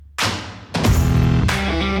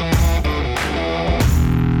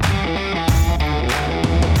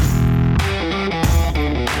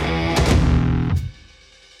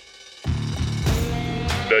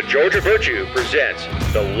Georgia Virtue presents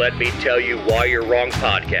the Let Me Tell You Why You're Wrong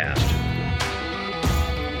podcast.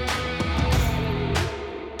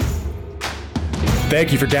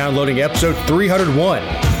 Thank you for downloading episode 301.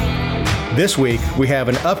 This week, we have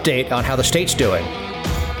an update on how the state's doing.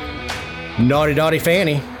 Naughty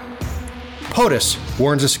Fani. POTUS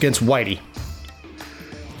warns us against whitey.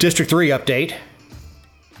 District 3 update.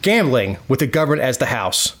 Gambling with the government as the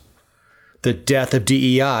house. The death of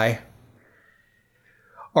DEI.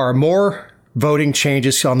 Are more voting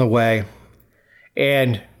changes on the way?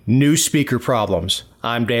 And new speaker problems.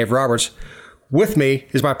 I'm Dave Roberts. With me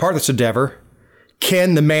is my partner in this endeavor,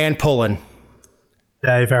 Ken the Man Pullen.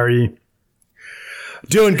 Dave, how are you?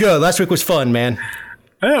 Doing good. Last week was fun, man.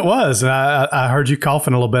 It was. And I heard you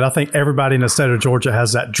coughing a little bit. I think everybody in the state of Georgia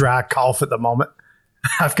has that dry cough at the moment.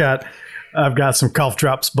 I've got some cough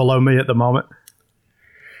drops below me at the moment.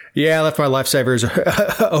 Yeah, I left my lifesavers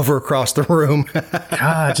over across the room.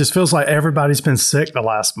 God, it just feels like everybody's been sick the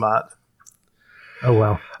last month. Oh,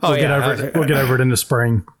 well. We'll get over it in the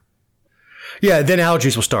spring. Yeah, then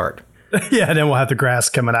allergies will start. Yeah, then we'll have the grass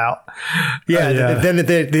coming out. Yeah. Then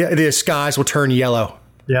the skies will turn yellow.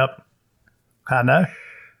 Yep. I know.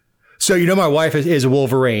 So you know my wife is a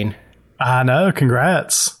Wolverine. I know.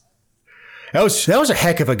 Congrats. That was a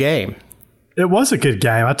heck of a game. It was a good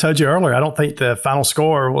game. I told you earlier, I don't think the final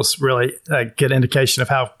score was really a good indication of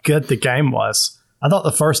how good the game was. I thought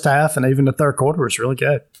the first half and even the third quarter was really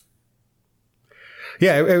good.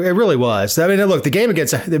 Yeah, it really was. I mean, look, the game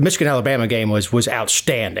against the Michigan-Alabama game was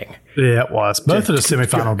outstanding. Yeah, it was. Both of the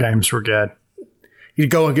semifinal games were good. You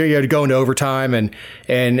go into overtime, and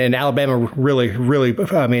Alabama really,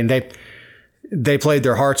 I mean, they played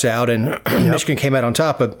their hearts out, and yep. Michigan came out on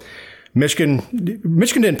top. But Michigan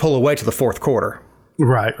didn't pull away till the fourth quarter.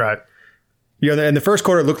 Right. You know, in the first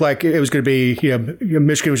quarter, it looked like it was going to be,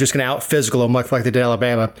 Michigan was just going to out-physical them like they did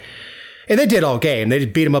Alabama. And they did all game. They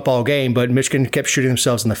beat them up all game, but Michigan kept shooting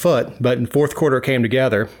themselves in the foot. But in the fourth quarter, it came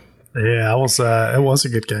together. Yeah, it was a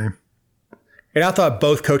good game. And I thought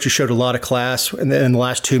both coaches showed a lot of class in the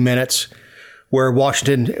last 2 minutes, where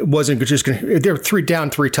Washington wasn't just going to – they were three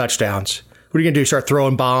touchdowns. What are you going to do, start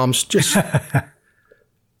throwing bombs? Just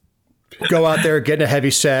go out there, get in a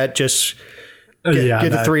heavy set, just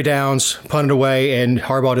get the three downs, punt it away, and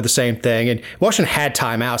Harbaugh did the same thing. And Washington had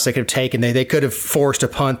timeouts they could have taken. They could have forced a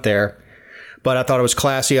punt there. But I thought it was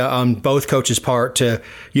classy on both coaches' part to,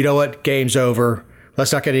 you know what, game's over.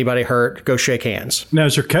 Let's not get anybody hurt. Go shake hands. Now,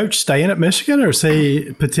 is your coach staying at Michigan, or is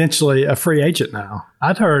he potentially a free agent now?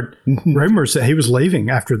 I'd heard rumors that he was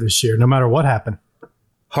leaving after this year, no matter what happened.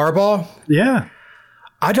 Harbaugh? Yeah.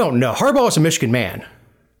 I don't know. Harbaugh is a Michigan man.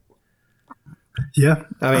 Yeah.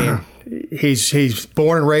 I mean, he's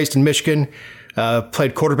born and raised in Michigan,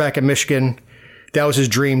 played quarterback in Michigan. That was his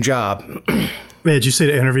dream job. Yeah, did you see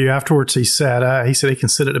the interview afterwards? He said he can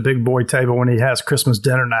sit at the big boy table when he has Christmas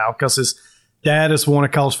dinner now because his dad has won a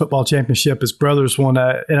college football championship. His brother's won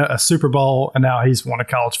a Super Bowl, and now he's won a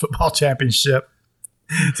college football championship.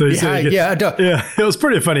 So he said it was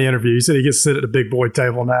pretty funny interview. He said he gets to sit at the big boy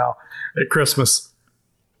table now at Christmas.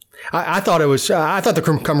 I thought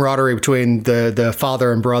the camaraderie between the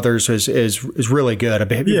father and brothers is really good.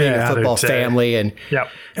 Being a football family, and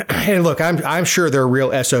look, I'm sure they're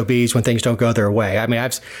real SOBs when things don't go their way. I mean,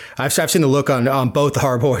 I've seen the look on both the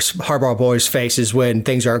Harbaugh boys' faces when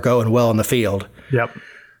things aren't going well in the field. Yep.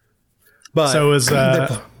 But so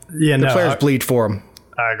the players bleed for them.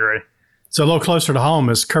 I agree. So a little closer to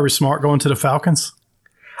home, is Kirby Smart going to the Falcons?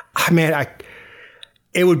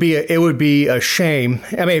 It would be a shame.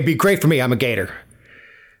 I mean, it'd be great for me. I'm a Gator.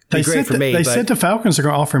 They said the Falcons are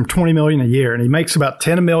going to offer him $20 million a year, and he makes about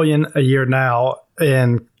 $10 million a year now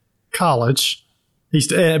in college.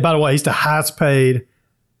 By the way, he's the highest paid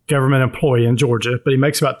government employee in Georgia, but he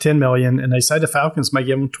makes about $10 million, and they say the Falcons may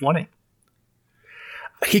give him $20.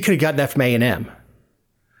 He could have gotten that from A&M.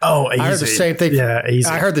 Oh, easy. I heard the same thing. Yeah, easy.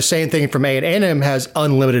 I heard the same thing from A&M has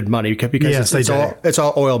unlimited money because it's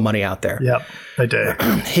all oil money out there. Yep, they do.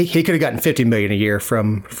 He could have gotten $50 million a year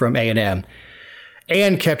from A&M,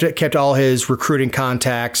 and kept all his recruiting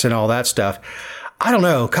contacts and all that stuff. I don't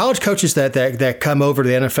know, college coaches that come over to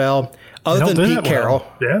the NFL, other than Pete Carroll,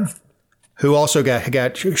 who also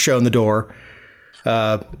got shown the door.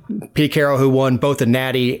 Pete Carroll, who won both a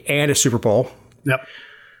Natty and a Super Bowl. Yep.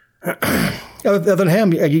 Other than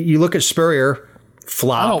him, you look at Spurrier,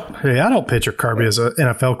 flop. I don't picture Kirby as an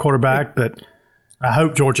NFL quarterback, but I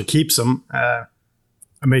hope Georgia keeps him. A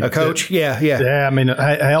coach? Yeah. I mean,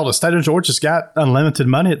 hell, the state of Georgia's got unlimited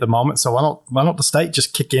money at the moment, so why don't the state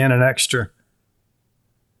just kick in an extra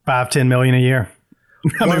 $5-10 million a year?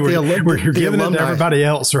 I mean, we're giving it to everybody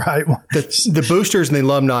else, right? The boosters and the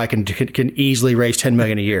alumni can easily raise $10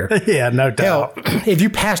 million a year. Yeah, no doubt. Hell, if you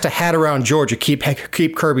passed a hat around Georgia, keep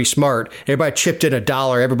Kirby smart. Everybody chipped in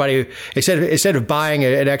 $1. Everybody instead of buying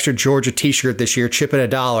an extra Georgia T-shirt this year, chip in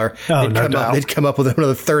 $1. They'd come up with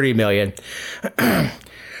another $30 million.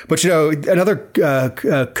 But another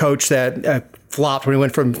coach that flopped when he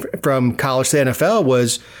went from college to the NFL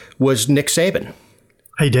was Nick Saban.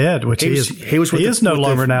 He did, which he is no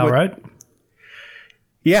longer now, right?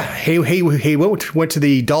 Yeah, he went to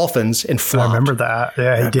the Dolphins and flopped. I remember that.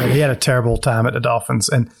 Yeah, he did. He had a terrible time at the Dolphins,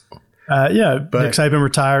 and Nick Saban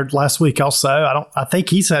retired last week. Also, I think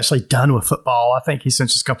he's actually done with football. I think he's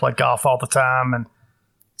just going to play golf all the time and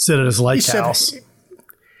sit at his lake house.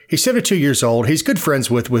 He's 72 years old. He's good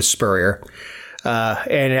friends with Spurrier.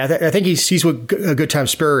 And I think he's what a good time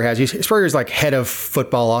Spurrier has. Spurrier's like head of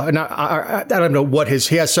football. And I don't know what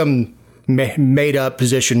he has some made up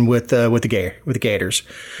position with the Gators.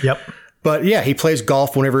 Yep. But yeah, he plays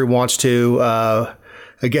golf whenever he wants to.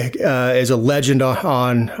 Is a legend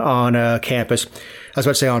on campus. I was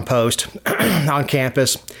about to say on post on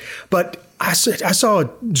campus, but I saw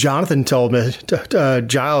Jonathan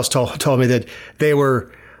Giles told me that they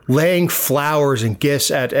were laying flowers and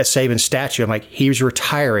gifts at Saban's statue. I'm like, he was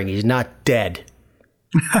retiring. He's not dead.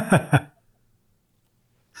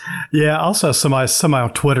 Yeah. Also, somebody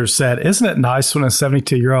on Twitter said, "Isn't it nice when a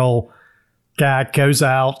 72-year-old guy goes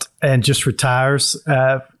out and just retires?"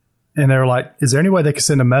 And they were like, "Is there any way they could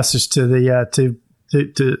send a message to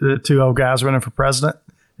the two old guys running for president?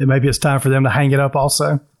 And maybe it's time for them to hang it up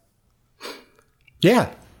also." Yeah.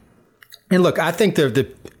 And look, I think this will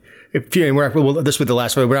be the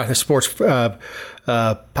last one. We're not a sports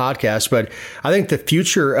podcast, but I think the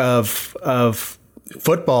future of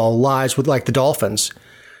football lies with like the Dolphins.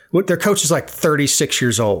 Their coach is like 36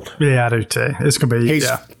 years old. Yeah, I do too. It's going to be,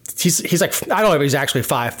 He's like, I don't know if he's actually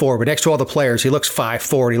 5'4", but next to all the players, he looks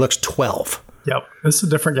 5'4", and he looks 12. Yep. It's a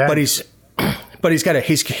different guy. But he's got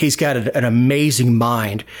an amazing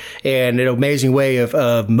mind and an amazing way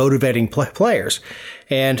of motivating players.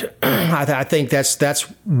 And I think that's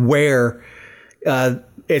where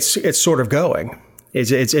it's sort of going.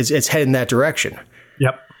 It's heading in that direction.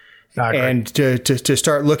 Yep. And to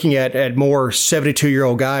start looking at more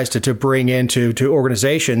 72-year-old guys to bring into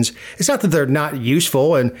organizations, it's not that they're not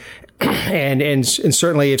useful, and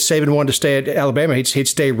certainly if Saban wanted to stay at Alabama, he'd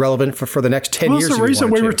stay relevant for the next 10 years. Well, it's the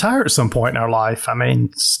reason we retire at some point in our life. I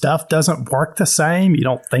mean, stuff doesn't work the same. You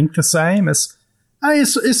don't think the same. It's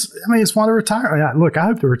why to retire. I mean, look, I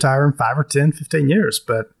hope to retire in 5 or 10, 15 years,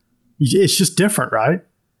 but it's just different, right?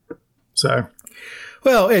 So.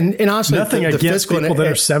 Well, and honestly, nothing against people that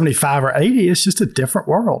are 75 or 80. It's just a different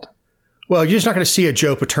world. Well, you're just not going to see a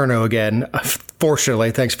Joe Paterno again. Fortunately,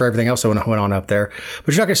 thanks for everything else that went on up there.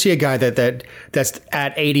 But you're not going to see a guy that's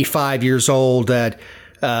at 85 years old that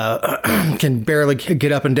can barely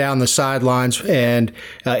get up and down the sidelines and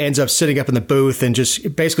ends up sitting up in the booth and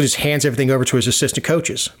just basically just hands everything over to his assistant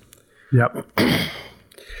coaches. Yep.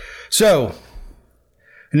 So,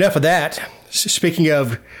 enough of that. Speaking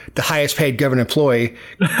of the highest paid government employee,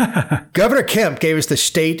 Governor Kemp gave us the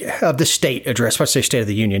State of the State address. What's the State of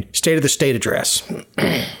the Union? State of the State address.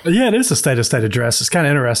 Yeah, it is a State of State address. It's kind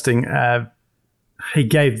of interesting. He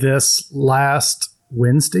gave this last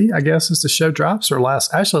Wednesday, I guess, as the show drops, or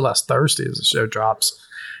last Thursday as the show drops.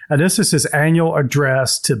 This is his annual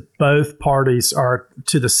address to both parties, or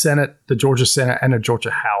to the Senate, the Georgia Senate, and the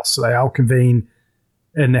Georgia House. So they all convene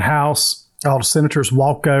in the House. All the senators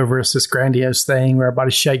walk over. It's this grandiose thing where everybody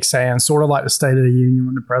shakes hands, sort of like the State of the Union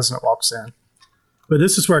when the president walks in. But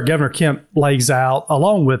this is where Governor Kemp lays out,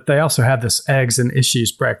 along with, they also have this eggs and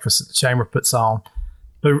issues breakfast that the chamber puts on.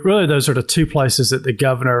 But really, those are the two places that the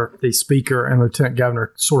governor, the speaker, and lieutenant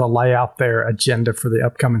governor sort of lay out their agenda for the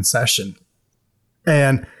upcoming session.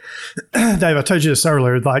 And Dave, I told you this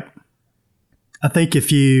earlier, like, I think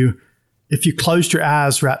if you closed your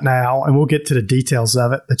eyes right now, and we'll get to the details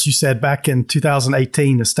of it, but you said back in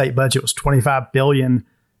 2018, the state budget was $25 billion.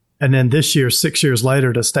 And then this year, 6 years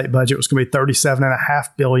later, the state budget was going to be $37.5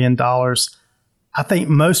 billion. I think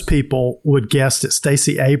most people would guess that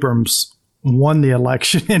Stacey Abrams won the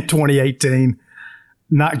election in 2018,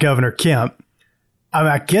 not Governor Kemp. I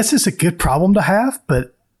mean, I guess it's a good problem to have,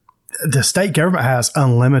 but the state government has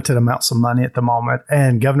unlimited amounts of money at the moment,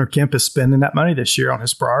 and Governor Kemp is spending that money this year on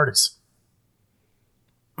his priorities.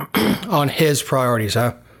 On his priorities,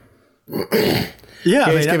 huh?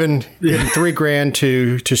 Yeah, he's given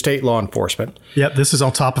 $3,000 to state law enforcement. Yep, this is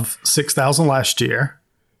on top of 6,000 last year.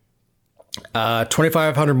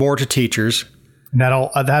 2,500 more to teachers. And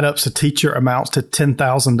that ups the teacher amounts to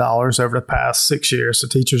 $10,000 over the past 6 years. So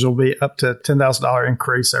teachers will be up to $10,000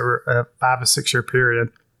 increase over a 5 to 6 year period.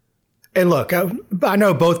 And look, I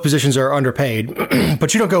know both positions are underpaid,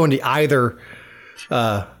 but you don't go into either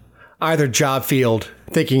job field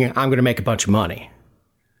thinking I'm going to make a bunch of money.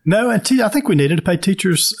 No, and I think we needed to pay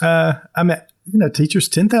teachers. Teachers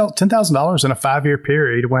 $10,000 in a 5 year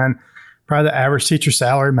period when probably the average teacher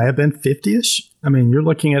salary may have been 50-ish. I mean, you're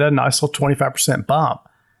looking at a nice little 25% bump.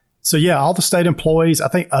 So yeah, all the state employees. I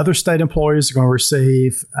think other state employees are going to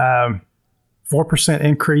receive 4%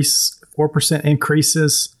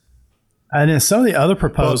 increases. And then some of the other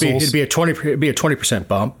proposals, it'd be a 20%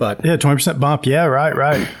 bump, but yeah, 20% bump. Yeah,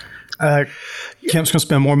 right. Kemp's going to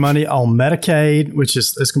spend more money on Medicaid, which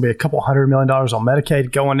is it's going to be a couple $100 million on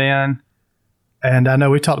Medicaid going in. And I know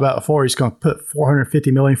we talked about before, he's going to put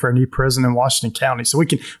 $450 million for a new prison in Washington County. So we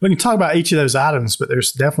can talk about each of those items, but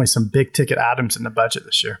there's definitely some big ticket items in the budget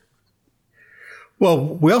this year. Well,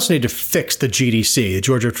 we also need to fix the GDC, the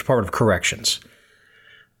Georgia Department of Corrections.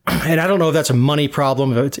 And I don't know if that's a money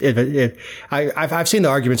problem. I've seen the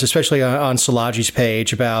arguments, especially on Szilagyi's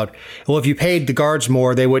page, about, well, if you paid the guards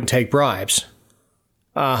more, they wouldn't take bribes.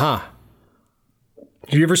 Have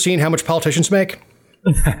you ever seen how much politicians make?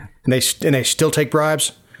 and they still take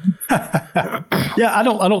bribes? Yeah, I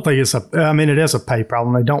don't think it's it is a pay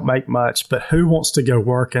problem. They don't make much, but who wants to go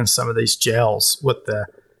work in some of these jails with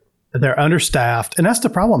they're understaffed, and that's the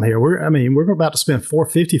problem here. We're about to spend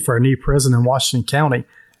 $450 for a new prison in Washington County.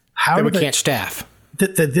 Can't staff.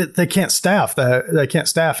 They can't staff. They can't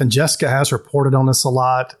staff. And Jessica has reported on this a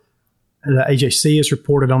lot. The AJC has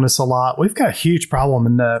reported on this a lot. We've got a huge problem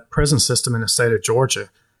in the prison system in the state of Georgia.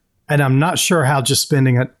 And I'm not sure how just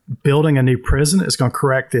building a new prison is going to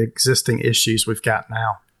correct the existing issues we've got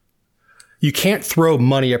now. You can't throw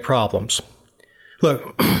money at problems.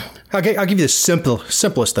 Look, I'll give you the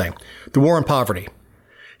simplest thing. The war on poverty.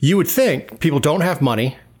 You would think people don't have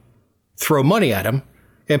money, throw money at them,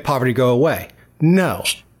 and poverty go away. No.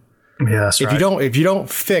 Yeah, that's right. If you don't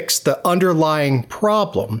fix the underlying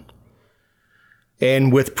problem,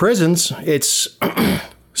 and with prisons, it's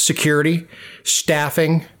security,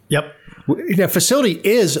 staffing. Yep. Facility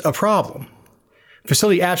is a problem.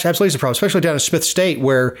 Facility absolutely is a problem, especially down in Smith State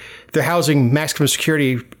where they're housing maximum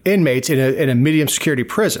security inmates in a medium security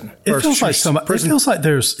prison. It feels like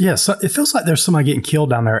there's somebody getting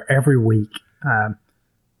killed down there every week.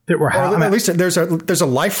 At least there's a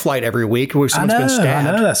life flight every week where someone's been stabbed.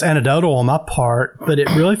 I know that's anecdotal on my part, but it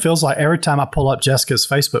really feels like every time I pull up Jessica's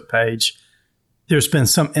Facebook page, there's been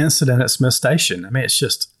some incident at Smith Station. I mean, it's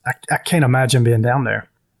just I can't imagine being down there.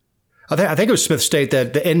 I think it was Smith State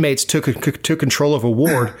that the inmates took control of a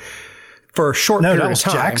ward for a short period of time. That was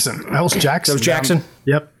Jackson. That was Jackson?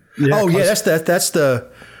 Yep. Yeah, that's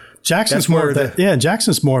the Jackson's more of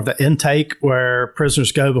the intake where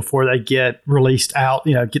prisoners go before they get released out,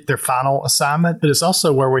 get their final assignment. But it's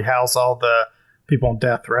also where we house all the people on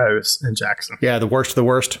death rows in Jackson. Yeah, the worst of the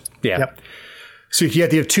worst. Yeah. Yep. So you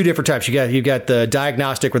have two different types. You've got the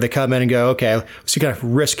diagnostic where they come in and go, okay, let's see what kind of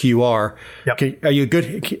risk you are. Yep. Okay, are you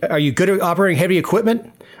good at operating heavy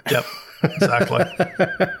equipment? Yep. Exactly.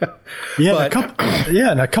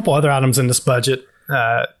 And a couple other items in this budget.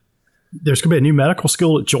 There's going to be a new medical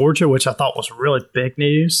school at Georgia, which I thought was really big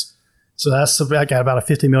news. So I got about a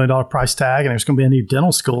 $50 million price tag, and there's going to be a new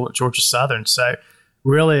dental school at Georgia Southern. So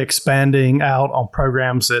really expanding out on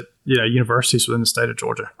programs at universities within the state of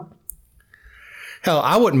Georgia. Hell,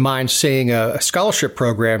 I wouldn't mind seeing a scholarship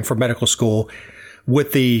program for medical school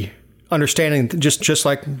with the understanding, just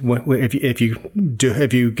like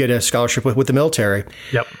if you get a scholarship with the military,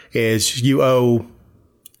 yep, is you owe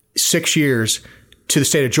 6 years to the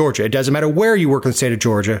state of Georgia. It doesn't matter where you work in the state of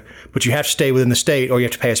Georgia, but you have to stay within the state or you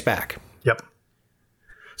have to pay us back. Yep.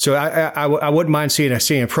 So I wouldn't mind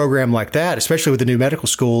seeing a program like that, especially with the new medical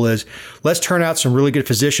school, is let's turn out some really good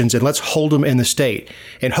physicians and let's hold them in the state.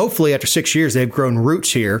 And hopefully after 6 years, they've grown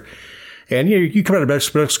roots here. And you come out of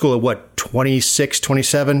medical school at what, 26,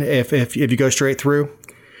 27, if you go straight through?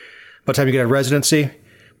 By the time you get a residency,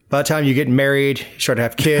 by the time you get married, you start to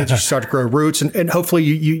have kids, you start to grow roots, and hopefully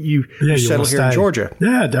you settle here in Georgia.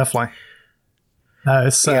 Yeah, definitely.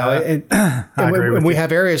 I agree with we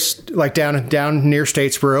have areas like down near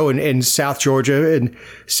Statesboro and in South Georgia and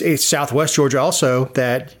Southwest Georgia also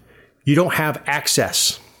that you don't have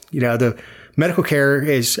access. The medical care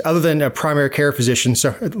is, other than a primary care physician,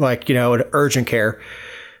 so like an urgent care.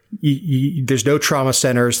 There's no trauma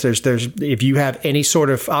centers. There's if you have any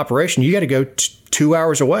sort of operation, you got to go 2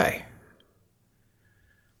 hours away.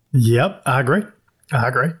 Yep, I agree.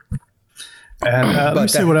 And let me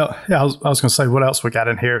see what else. Yeah, I was going to say what else we got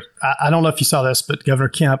in here. I don't know if you saw this, but Governor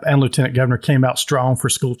Kemp and Lieutenant Governor came out strong for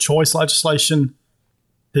school choice legislation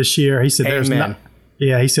this year. He said there's not.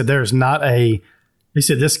 Yeah, he said there's not a. He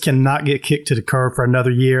said this cannot get kicked to the curb for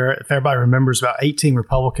another year. If everybody remembers, about 18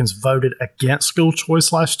 Republicans voted against school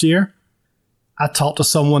choice last year. I talked to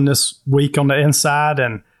someone this week on the inside,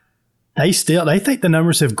 and they think the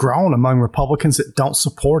numbers have grown among Republicans that don't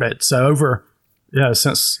support it. So over,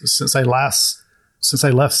 since they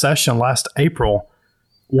left session last April,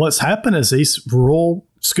 what's happened is these rural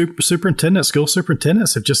school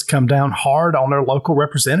superintendents have just come down hard on their local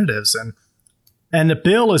representatives, and the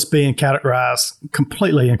bill is being categorized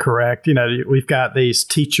completely incorrect. We've got these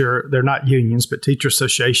they're not unions, but teacher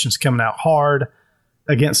associations coming out hard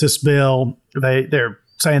against this bill. They're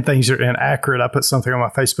saying things are inaccurate. I put something on my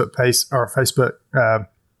Facebook page or Facebook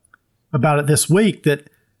about it this week, that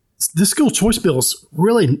this school choice bill is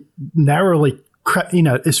really narrowly,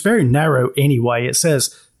 it's very narrow anyway. It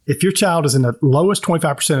says if your child is in the lowest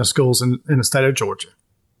 25% of schools in the state of Georgia,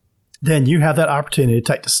 then you have that opportunity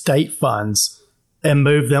to take the state funds and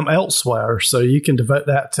move them elsewhere. So you can devote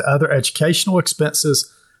that to other educational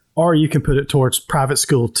expenses, or you can put it towards private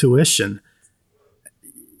school tuition.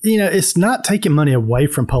 It's not taking money away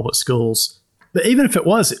from public schools, but even if it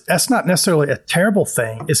was, that's not necessarily a terrible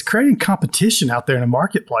thing. It's creating competition out there in the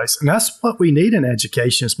marketplace. And that's what we need in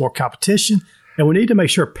education, is more competition. And we need to make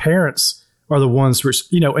sure parents are the ones,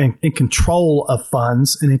 in control of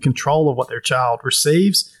funds and in control of what their child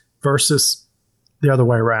receives versus the other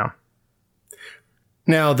way around.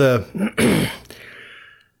 Now,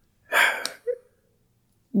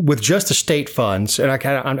 with just the state funds, and I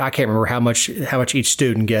can't remember how much each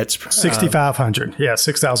student gets. $6,500,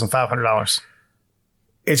 $6,500.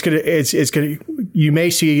 It's gonna. You may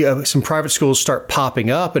see some private schools start popping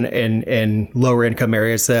up in lower income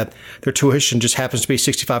areas that their tuition just happens to be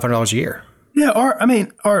 $6,500 a year. Yeah,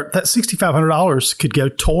 or that $6,500 could go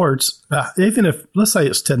towards even if, let's say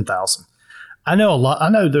it's $10,000. I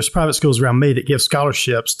know there's private schools around me that give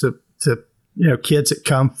scholarships to kids that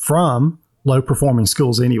come from low performing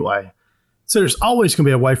schools anyway. So there's always going to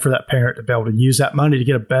be a way for that parent to be able to use that money to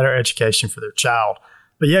get a better education for their child.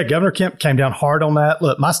 But yeah, Governor Kemp came down hard on that.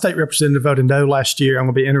 Look, my state representative voted no last year. I'm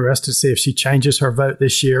going to be interested to see if she changes her vote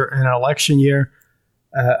this year in an election year.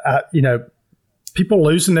 People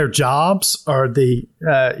losing their jobs, or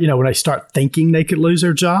when they start thinking they could lose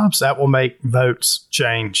their jobs, that will make votes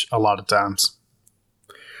change a lot of times.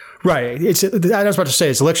 Right. I was about to say,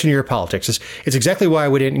 it's election year politics. It's exactly why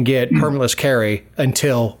we didn't get permitless carry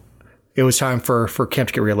until it was time for Kemp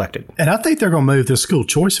to get reelected. And I think they're going to move the school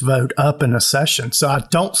choice vote up in a session. So I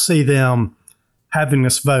don't see them having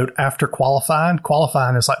this vote after qualifying.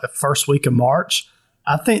 Qualifying is like the first week of March.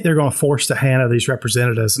 I think they're going to force the hand of these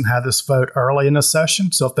representatives and have this vote early in the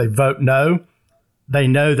session. So if they vote no, they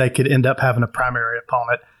know they could end up having a primary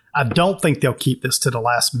opponent. I don't think they'll keep this to the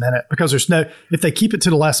last minute, because if they keep it to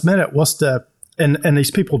the last minute, and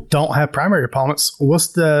these people don't have primary opponents, what's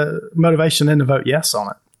the motivation then to vote yes on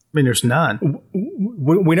it? I mean, there's none.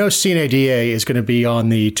 We know CNADA is going to be on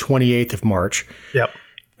the 28th of March. Yep.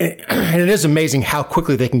 And it is amazing how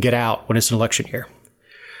quickly they can get out when it's an election year.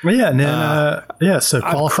 Yeah, and then so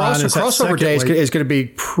qualifying crossover day is going to be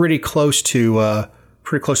pretty close to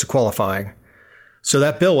qualifying. So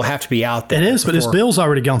that bill will have to be out there. It is, but this bill's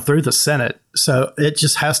already gone through the Senate, so it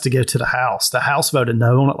just has to go to the House. The House voted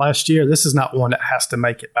no on it last year. This is not one that has to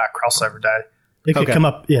make it by crossover day. It could come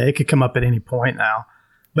up. Yeah, it could come up at any point now.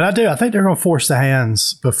 But I think they're going to force the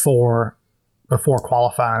hands before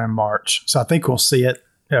qualifying in March. So I think we'll see it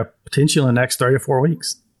potentially in the next 3 or 4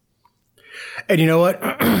 weeks. And you know what?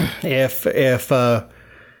 If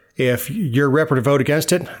your rep were to vote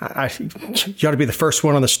against it, you ought to be the first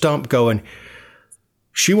one on the stump going,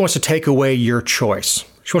 she wants to take away your choice.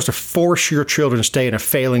 She wants to force your children to stay in a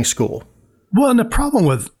failing school. Well, and the problem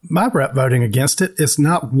with my rep voting against it is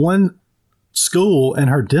not one school in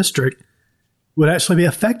her district would actually be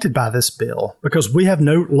affected by this bill, because we have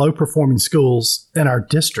no low-performing schools in our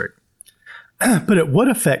district. But it would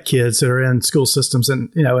affect kids that are in school systems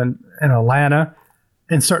in Atlanta,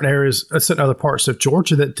 in certain areas, certain other parts of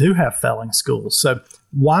Georgia that do have failing schools. So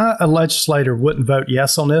why a legislator wouldn't vote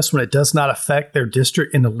yes on this when it does not affect their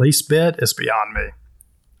district in the least bit is beyond me.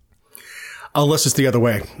 Unless it's the other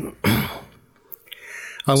way.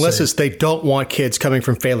 Unless it's they don't want kids coming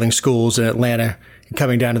from failing schools in Atlanta and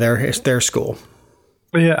coming down to their school.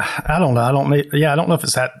 Yeah, I don't know. I don't know if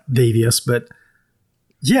it's that devious, but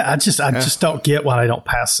yeah, I just don't get why they don't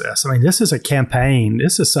pass this. I mean, this is a campaign.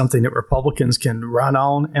 This is something that Republicans can run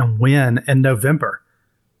on and win in November.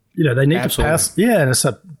 They need to pass. Yeah, and it's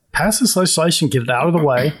a pass this legislation, get it out of the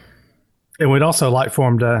way. And we'd also like for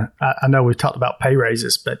them to, I know we've talked about pay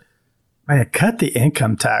raises, but man, cut the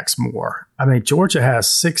income tax more. I mean, Georgia has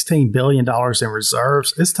 $16 billion in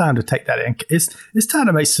reserves. It's time to take that it's time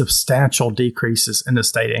to make substantial decreases in the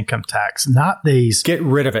state income tax, not these. Get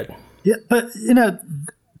rid of it. Yeah, but,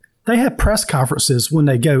 they have press conferences when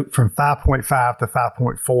they go from 5.5 to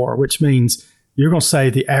 5.4, which means you're going to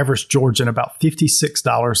save the average Georgian about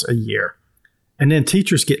 $56 a year. And then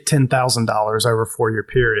teachers get $10,000 over a 4-year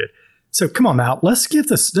period. So come on now, let's give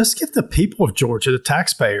the people of Georgia, the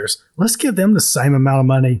taxpayers, let's give them the same amount of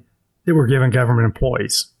money that we're giving government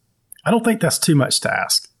employees. I don't think that's too much to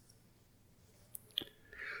ask.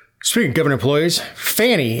 Speaking of government employees,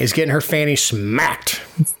 Fani is getting her fanny smacked.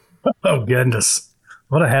 Oh goodness.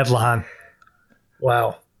 What a headline.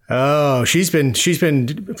 Wow. Oh, she's been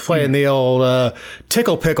playing the old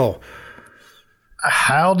Pickle.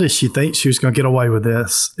 How did she think she was going to get away with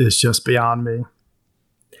this is just beyond me.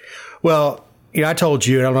 Well, I told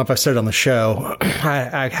you, I don't know if I said it on the show,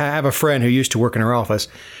 I have a friend who used to work in her office.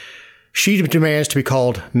 She demands to be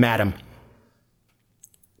called Madam.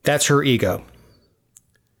 That's her ego.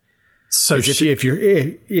 So if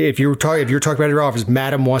you're talking about your office,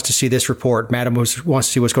 Madam wants to see this report. Madam wants to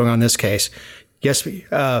see what's going on in this case. Yes,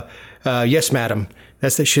 yes, Madam.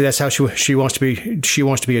 That's how she wants to be. She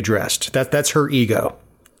wants to be addressed. That's her ego.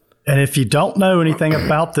 And if you don't know anything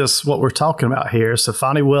about this, what we're talking about here, so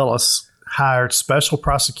Fani Willis hired special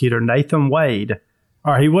prosecutor Nathan Wade.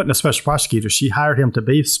 Or he wasn't a special prosecutor. She hired him to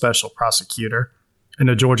be a special prosecutor in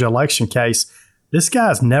the Georgia election case. This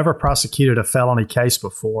guy's never prosecuted a felony case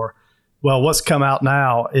before. Well, what's come out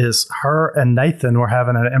now is her and Nathan were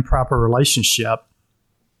having an improper relationship.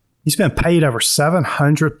 He's been paid over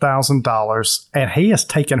 $700,000, and he has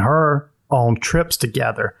taken her on trips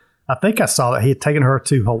together. I think I saw that he had taken her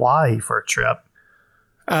to Hawaii for a trip.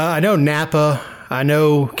 I know Napa. I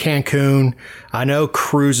know Cancun. I know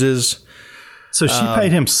cruises. So she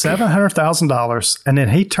paid him $700,000, and then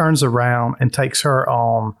he turns around and takes her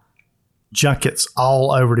on junkets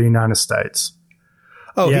all over the United States.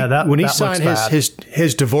 Oh, yeah. When he signed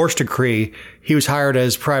his divorce decree, he was hired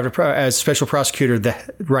as special prosecutor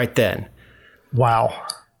right then. Wow.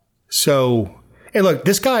 So, hey, look,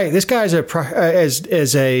 this guy's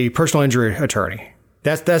as a personal injury attorney.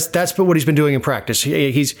 That's what he's been doing in practice.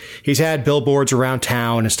 He's had billboards around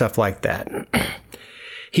town and stuff like that.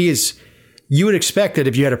 You would expect that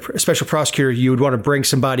if you had a special prosecutor, you would want to bring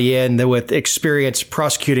somebody in with experience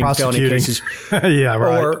prosecuting felony cases. Yeah,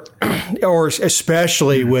 right. Or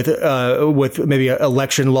especially with maybe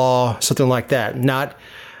election law, something like that. Not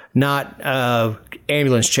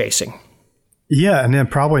ambulance chasing. Yeah, and then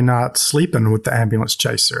probably not sleeping with the ambulance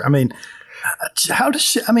chaser. I mean, how does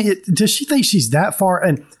she? I mean, does she think she's that far?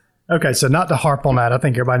 And okay, so not to harp on that. I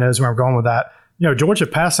think everybody knows where I'm going with that. Georgia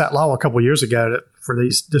passed that law a couple of years ago for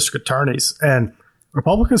these district attorneys, and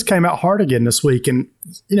Republicans came out hard again this week. And,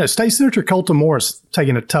 State Senator Colton Moore is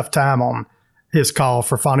taking a tough time on his call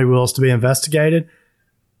for Fani Willis to be investigated.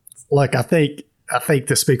 Like, I think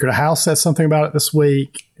the Speaker of the House said something about it this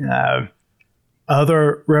week.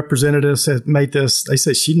 Other representatives have made this. They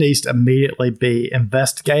said she needs to immediately be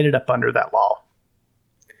investigated up under that law.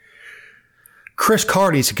 Chris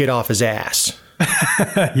Carr needs to get off his ass.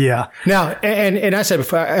 Yeah. Now, and I said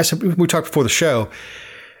we talked before the show,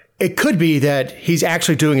 it could be that he's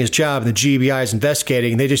actually doing his job and the GBI is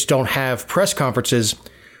investigating. They just don't have press conferences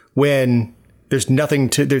when there's nothing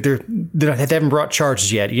to. They haven't brought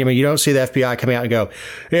charges yet. You don't see the FBI coming out and go,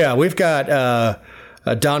 "Yeah, we've got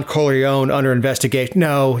Don Corleone under investigation."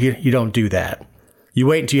 No, you don't do that. You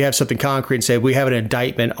wait until you have something concrete and say, "We have an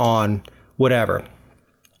indictment on whatever."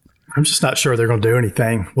 I'm just not sure they're going to do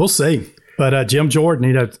anything. We'll see. But Jim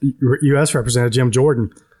Jordan, U.S. Representative Jim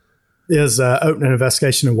Jordan, is opening an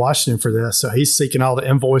investigation in Washington for this. So he's seeking all the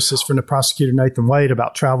invoices from the prosecutor, Nathan Wade,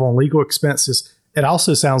 about travel and legal expenses. It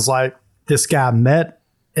also sounds like this guy met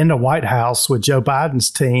in the White House with Joe Biden's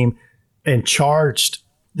team and charged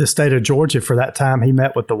the state of Georgia for that time he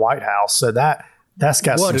met with the White House. So that's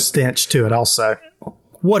got some stench to it also.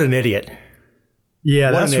 What an idiot.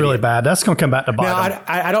 Yeah, that's really bad. That's going to come back to bite him. Now,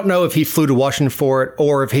 I don't know if he flew to Washington for it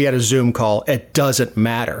or if he had a Zoom call. It doesn't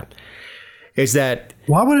matter. Is that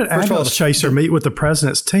why would an ambulance chaser meet with the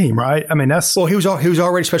president's team? Right? I mean, that's he was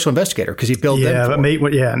already a special investigator because he billed them. Yeah, but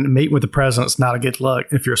meet with the president's not a good look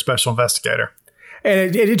if you're a special investigator.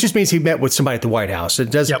 And it just means he met with somebody at the White House.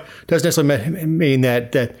 It doesn't necessarily mean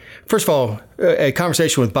that first of all, a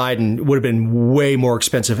conversation with Biden would have been way more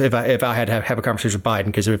expensive if I had to have a conversation with Biden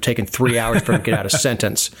because it would have taken 3 hours for him to get out a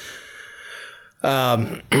sentence.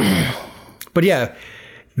 But yeah,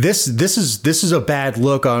 this is a bad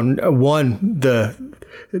look on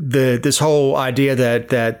this whole idea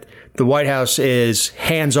that the White House is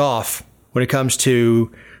hands off when it comes to,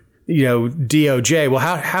 DOJ. Well,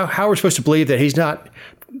 how are we supposed to believe that he's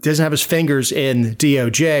doesn't have his fingers in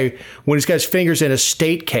DOJ when he's got his fingers in a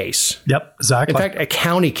state case? Yep, exactly. In fact, a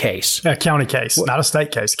county case. A county case, not a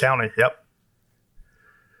state case, county. Yep.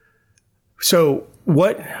 So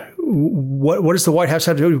what does the White House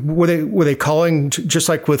have to do? Were they calling, just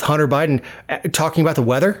like with Hunter Biden, talking about the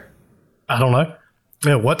weather? I don't know.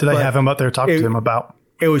 Yeah, what do they have him up there talking to him about?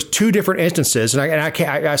 It was two different instances, and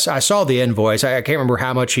I saw the invoice. I can't remember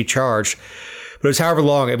how much he charged, but it was however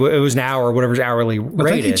long. It was an hour, or whatever his hourly rate is.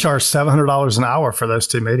 I think he charged $700 an hour for those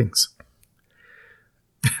two meetings.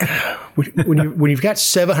 when you've got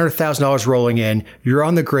 $700,000 rolling in, you're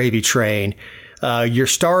on the gravy train. Your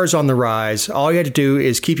star is on the rise. All you had to do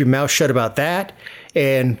is keep your mouth shut about that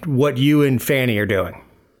and what you and Fani are doing.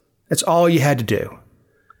 That's all you had to do.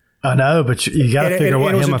 I know, but you got to figure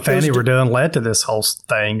what him and Fani were doing led to this whole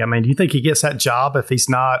thing. I mean, do you think he gets that job if he's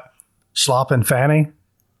not slopping Fani?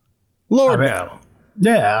 Lord, no.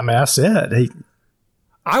 Yeah, I mean, that's it.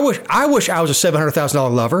 I wish I was a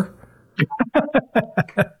 $700,000 lover.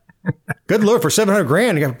 Good Lord, for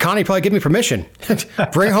 $700,000, Connie probably give me permission.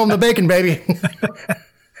 Bring home the bacon, baby.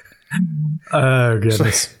 Oh,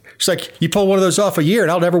 goodness. It's like you pull one of those off a year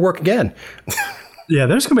and I'll never work again. Yeah,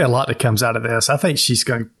 there's going to be a lot that comes out of this. I think she's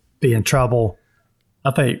going to be in trouble.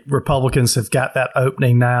 I think Republicans have got that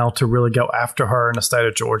opening now to really go after her in the state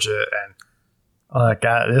of Georgia. And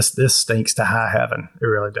God, this stinks to high heaven. It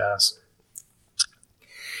really does.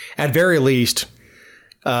 At very least,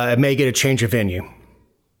 it may get a change of venue.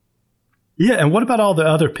 Yeah, and what about all the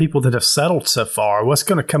other people that have settled so far? What's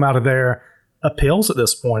going to come out of their appeals at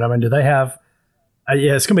this point? I mean, do they have...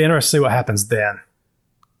 it's going to be interesting to see what happens then.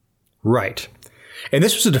 Right. And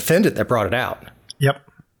this was a defendant that brought it out. Yep.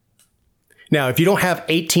 Now, if you don't have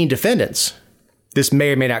 18 defendants, this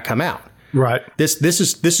may or may not come out. Right. This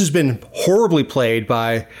has been horribly played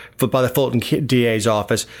by the Fulton DA's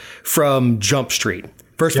office from Jump Street.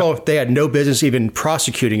 First of all, they had no business even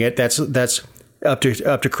prosecuting it. That's up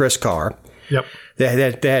to Chris Carr. Yep. They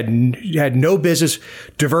had no business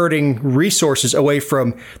diverting resources away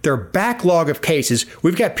from their backlog of cases.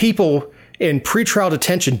 We've got people in pretrial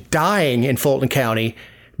detention dying in Fulton County,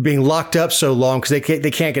 being locked up so long because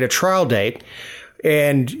they can't get a trial date,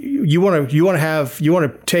 and you want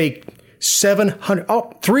to take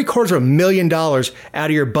 $750,000 out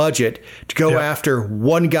of your budget to go after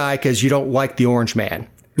one guy because you don't like the orange man.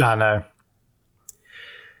 I know.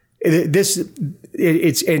 And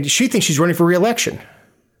she thinks she's running for re-election.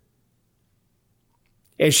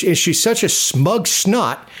 And she's such a smug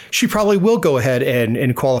snot, she probably will go ahead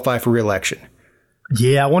and qualify for re-election.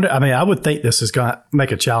 Yeah, I wonder. I mean, I would think this is going to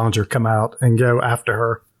make a challenger come out and go after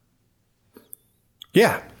her.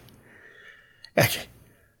 Yeah.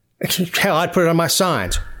 Hell, I'd put it on my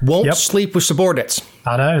signs. Won't sleep with subordinates.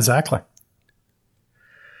 I know, exactly.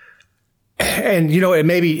 And it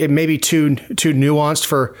may be too nuanced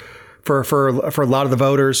for a lot of the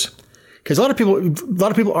voters, because a lot of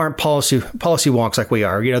people aren't policy wonks like we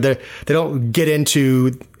are. They don't get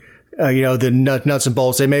into the nuts and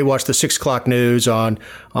bolts. They may watch the 6 o'clock news on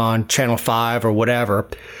Channel 5 or whatever.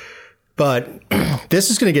 But this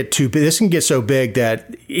is going to get too big. This can get so big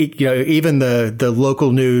that even the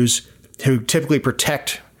local news, who typically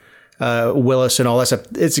protect Willis and all that stuff,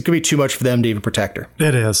 it's going to be too much for them to even protect her.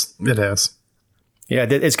 It is. Yeah,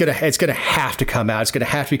 it's gonna have to come out. It's gonna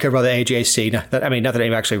have to be covered by the AJC. Not that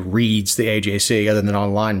anyone actually reads the AJC other than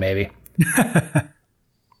online, maybe.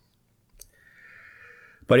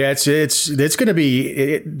 But yeah, it's gonna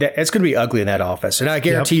be ugly in that office, and I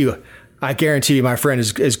guarantee you, my friend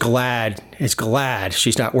is glad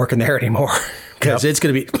she's not working there anymore, because it's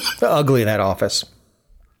gonna be ugly in that office.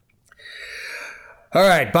 All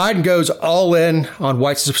right, Biden goes all in on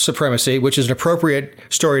white supremacy, which is an appropriate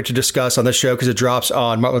story to discuss on this show because it drops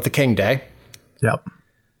on Martin Luther King Day. Yep.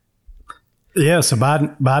 Yeah, so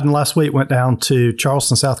Biden last week went down to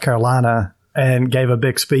Charleston, South Carolina, and gave a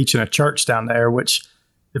big speech in a church down there, which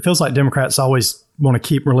it feels like Democrats always want to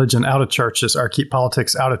keep religion out of churches or keep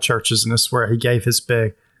politics out of churches, and this is where he gave his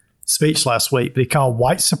big speech last week. But he called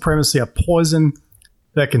white supremacy a poison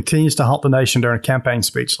that continues to haunt the nation during a campaign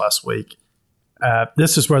speech last week.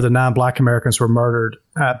 This is where the 9 Black Americans were murdered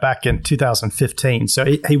back in 2015. So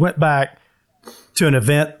he went back to an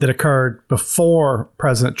event that occurred before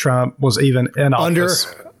President Trump was even in office.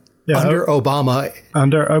 Under Obama.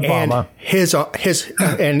 Under Obama.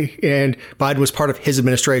 And Biden was part of his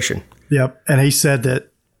administration. Yep. And he said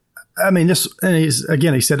that I mean, this, and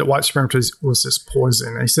he said that white supremacy was this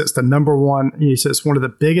poison. And he said it's the number one, he says it's one of the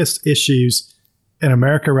biggest issues in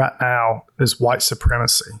America right now is white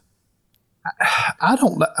supremacy.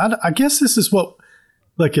 I guess this is what,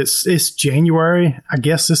 like, it's January. I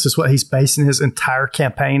guess this is what he's basing his entire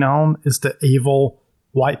campaign on, is the evil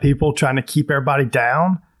white people trying to keep everybody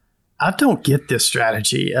down. I don't get this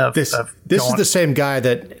strategy of this is the same guy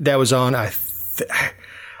that was on, I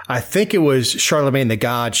think it was Charlemagne the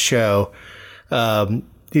God show.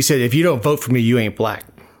 He said, if you don't vote for me, you ain't black.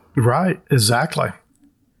 Right. Exactly.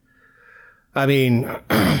 I mean,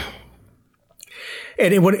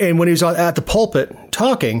 and when he was at the pulpit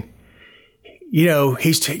talking, you know,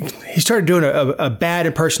 he started doing a bad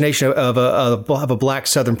impersonation of a black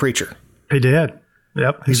Southern preacher. He did.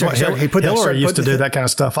 Yep. Hillary used to do that kind of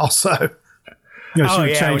stuff also. You know, she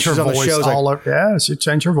would change her voice all over. Yeah, she'd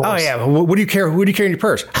change her voice. Oh, yeah. What do you care? What do you carry in your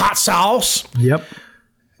purse? Hot sauce? Yep.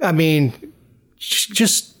 I mean,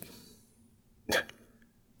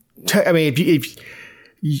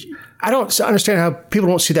 I don't understand how people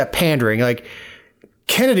don't see that pandering. Like,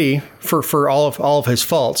 Kennedy, for all of his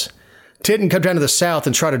faults, didn't come down to the South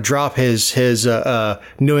and try to drop his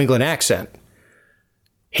New England accent.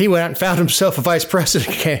 He went out and found himself a vice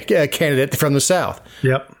president candidate from the South.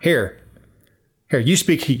 Yep. Here, you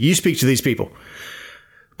speak to these people.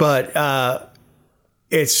 But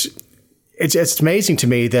it's amazing to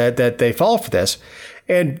me that they fall for this.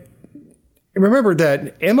 And remember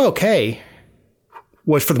that MLK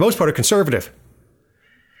was, for the most part, a conservative.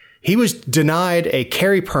 He was denied a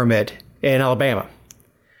carry permit in Alabama.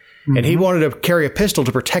 Mm-hmm. And he wanted to carry a pistol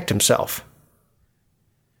to protect himself.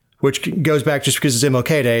 Which goes back just because it's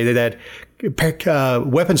MLK Day, that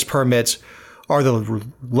weapons permits are the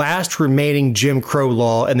last remaining Jim Crow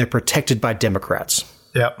law, and they're protected by Democrats.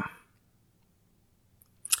 Yep.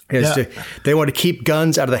 They want to keep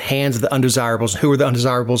guns out of the hands of the undesirables. Who were the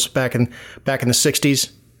undesirables back in the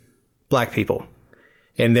 60s? Black people.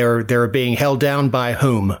 And they're being held down by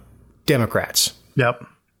whom? Democrats. Yep.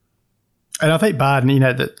 And I think Biden, you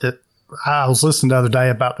know, that I was listening the other day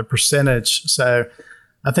about the percentage. So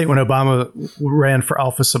I think when Obama ran for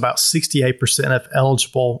office, about 68% of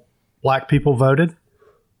eligible black people voted.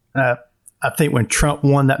 I think when Trump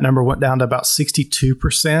won, that number went down to about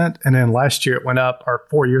 62%. And then last year it went up, or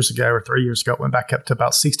 4 years ago or 3 years ago, it went back up to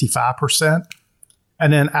about 65%.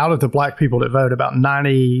 And then out of the black people that vote, about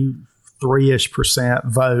 93-ish%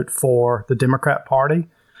 vote for the Democrat Party.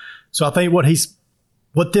 So I think what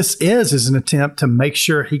this is an attempt to make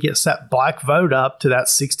sure he gets that black vote up to that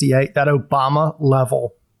 68, that Obama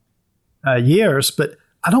level years. But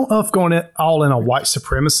I don't know if going all in on white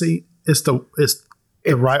supremacy is the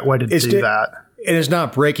right way to do that. It is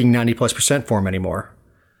not breaking 90+% for him anymore.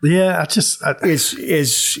 Yeah, I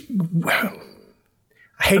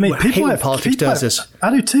hate when politics does this. I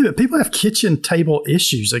do too. But people have kitchen table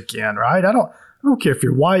issues again, right? I don't care if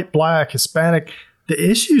you're white, black, Hispanic. The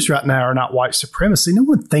issues right now are not white supremacy. No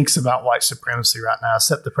one thinks about white supremacy right now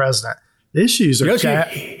except the president. The issues are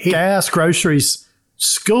gas, groceries,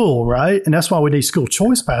 school, right? And that's why we need school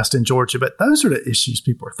choice passed in Georgia. But those are the issues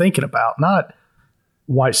people are thinking about, not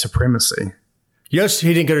white supremacy. Yes,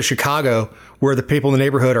 he didn't go to Chicago, where the people in the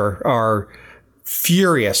neighborhood are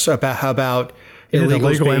furious about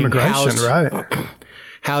illegal immigration, right?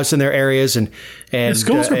 Housed in their areas and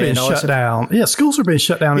schools are being shut down. Yeah, schools are being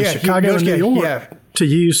shut down in Chicago and New York to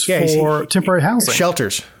use for temporary housing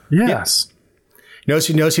shelters. Yes.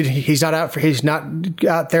 He's not out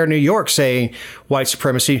there in New York saying white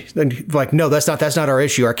supremacy. Like, no, that's not our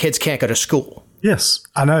issue. Our kids can't go to school. Yes,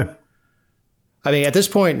 I know. I mean, at this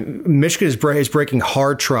point, Michigan is breaking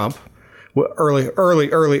hard Trump.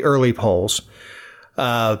 Early polls.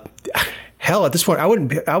 Hell, at this point, I wouldn't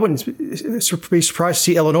be surprised to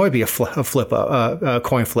see Illinois be a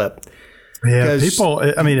coin flip. Yeah, people.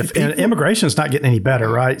 I mean, immigration is not getting any better,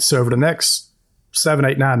 right? So over the next 7,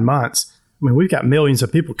 8, 9 months, I mean, we've got millions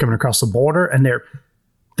of people coming across the border, and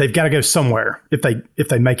they've got to go somewhere if they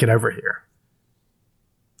make it over here.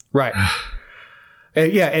 Right.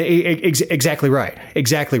 Exactly right.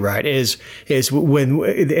 Exactly right. Is when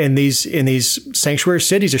in these sanctuary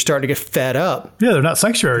cities are starting to get fed up. Yeah, they're not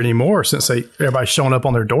sanctuary anymore since everybody's showing up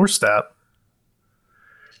on their doorstep.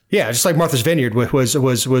 Yeah, just like Martha's Vineyard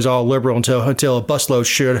was all liberal until a busload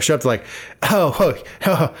showed up like,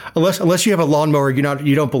 unless you have a lawnmower, you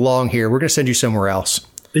don't belong here. We're going to send you somewhere else.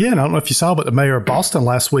 Yeah, and I don't know if you saw, but the mayor of Boston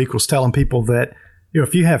last week was telling people that, you know,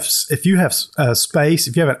 if you have space,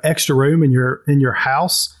 if you have an extra room in your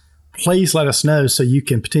house, please let us know so you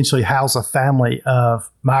can potentially house a family of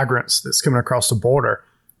migrants that's coming across the border.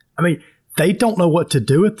 I mean, they don't know what to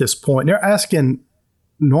do at this point. They're asking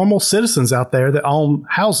normal citizens out there that own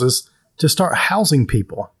houses to start housing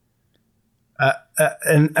people.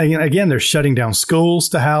 And again, they're shutting down schools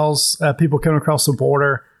to house people coming across the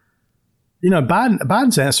border.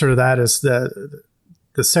 Biden's answer to that is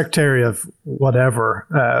the secretary of whatever,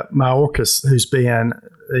 Mayorkas,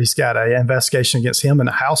 he's got an investigation against him in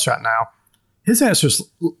the House right now. His answer is,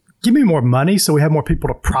 give me more money so we have more people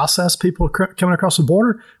to process people coming across the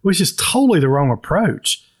border, which is totally the wrong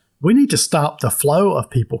approach. We need to stop the flow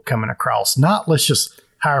of people coming across, not let's just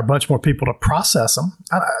hire a bunch more people to process them.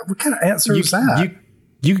 What kind of answer is that?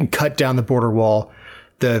 You can cut down the border wall.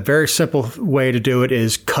 The very simple way to do it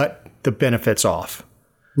is cut the benefits off.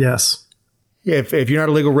 Yes. If you're not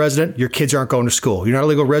a legal resident, your kids aren't going to school. You're not a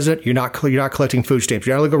legal resident, you're not collecting food stamps.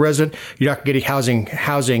 You're not a legal resident, you're not getting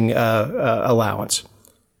housing allowance.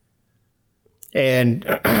 And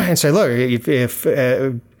say, look, if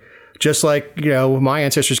just like my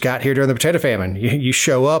ancestors got here during the potato famine, you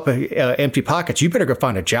show up empty pockets, you better go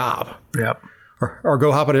find a job. Yep. Or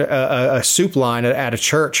go hop at a soup line at a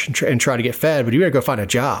church and try to get fed, but you better go find a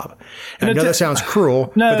job. And I know that sounds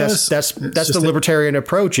cruel, but that's the libertarian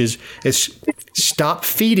approach is stop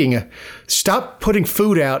putting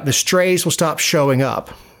food out. The strays will stop showing up.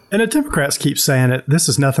 And the Democrats keep saying it. This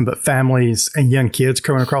is nothing but families and young kids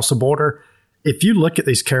coming across the border. If you look at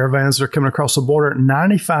these caravans that are coming across the border,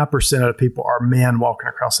 95% of the people are men walking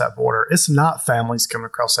across that border. It's not families coming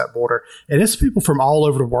across that border. And it's people from all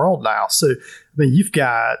over the world now. So, you've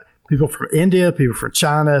got people from India, people from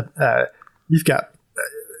China. You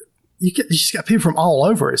just got people from all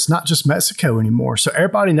over. It's not just Mexico anymore. So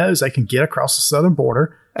everybody knows they can get across the southern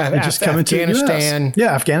border and just come into Afghanistan.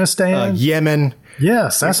 Yeah, Afghanistan. Yemen.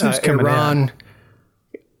 Yes, that's who's coming Iran. in.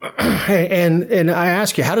 And I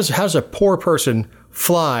ask you, how does a poor person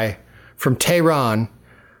fly from Tehran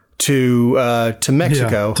to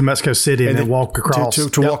Mexico, to Mexico City, and then walk across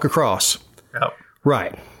to walk across? Yep.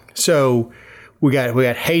 Right. So we got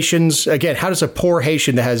Haitians again. How does a poor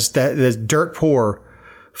Haitian that's dirt poor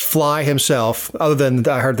fly himself? Other than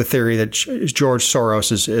I heard the theory that George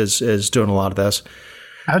Soros is doing a lot of this.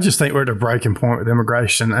 I just think we're at a breaking point with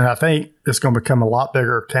immigration, and I think it's going to become a lot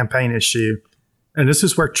bigger campaign issue. And this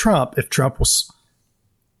is where if Trump was,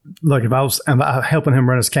 look, if I was helping him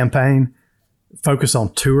run his campaign, focus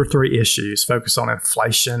on 2 or 3 issues. Focus on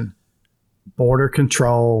inflation, border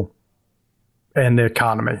control, and the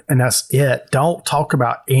economy. And that's it. Don't talk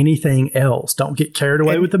about anything else. Don't get carried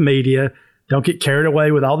away with the media. Don't get carried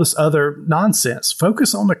away with all this other nonsense.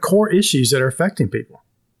 Focus on the core issues that are affecting people.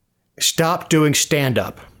 Stop doing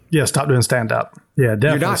stand-up. Yeah, stop doing stand-up. Yeah, definitely.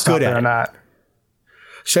 You're not good at it. Not.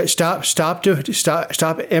 So stop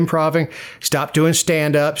improving. Stop doing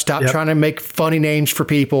stand up. Stop trying to make funny names for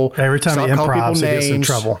people. Every time he improvs, he gets in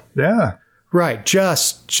trouble. Yeah, right.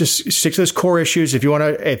 Just stick to those core issues. If you want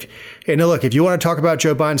to, if you want to talk about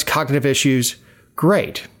Joe Biden's cognitive issues,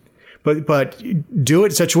 great. But do it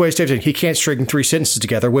in such a way that he can't string 3 sentences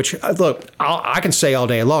together. Which look, I can say all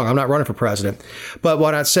day long. I'm not running for president. But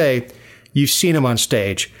what I'd say, you've seen him on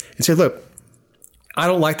stage and say, look, I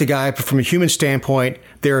don't like the guy, but from a human standpoint,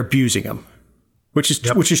 they're abusing him, which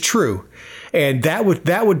is true. And that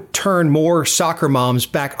would turn more soccer moms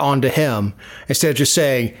back onto him instead of just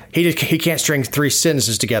saying he can't string 3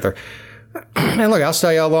 sentences together. And look, I'll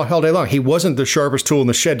tell you all day long, he wasn't the sharpest tool in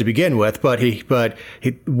the shed to begin with, but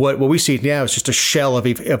what we see now is just a shell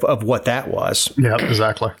of what that was. Yeah,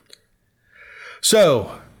 exactly. So,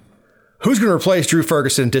 who's going to replace Drew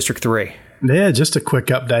Ferguson in District 3? Yeah, just a quick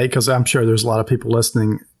update because I'm sure there's a lot of people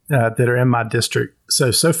listening that are in my district.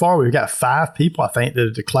 So far we've got 5 people, I think, that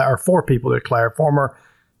have declared, or 4 people that declared. Former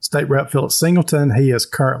State Rep Philip Singleton, he is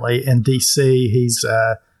currently in D.C. He's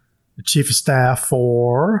the Chief of Staff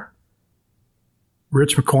for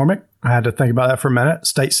Rich McCormick. I had to think about that for a minute.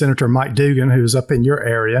 State Senator Mike Dugan, who's up in your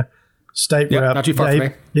area. State Rep, not too far from me.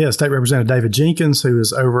 Yeah, State Representative David Jenkins, who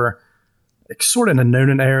is over sort of in the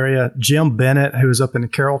Noonan area, Jim Bennett, who is up in the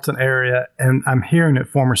Carrollton area, and I'm hearing that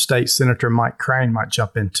former State Senator Mike Crane might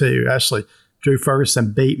jump in too. Actually, Drew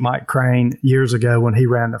Ferguson beat Mike Crane years ago when he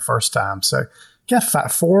ran the first time. So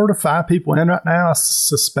got 4 to 5 people in right now. I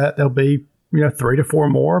suspect there'll be 3 to 4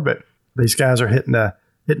 more, but these guys are hitting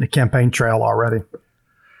the campaign trail already.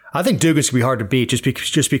 I think Dugan's going to be hard to beat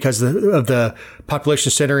just because of the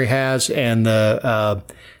population center he has and the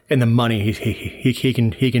money he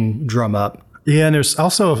can drum up. Yeah, and there's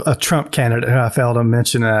also a Trump candidate who I failed to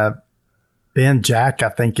mention. Ben Jack, I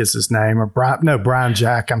think is his name, or Brian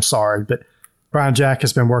Jack. I'm sorry, but Brian Jack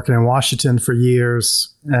has been working in Washington for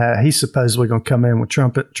years. He's supposedly going to come in with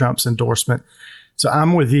Trump's endorsement. So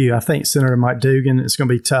I'm with you. I think Senator Mike Dugan is going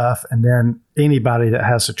to be tough. And then anybody that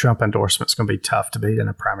has a Trump endorsement is going to be tough to beat in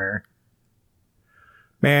a primary.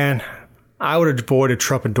 Man, I would avoid a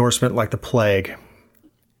Trump endorsement like the plague.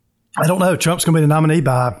 I don't know. Trump's going to be the nominee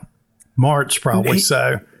by March, probably.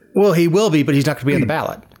 Well, he will be, but he's not going to be on the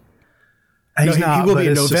ballot. He's not. He will be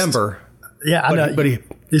in November. I know. But it's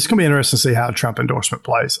going to be interesting to see how a Trump endorsement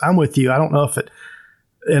plays. I'm with you. I don't know if it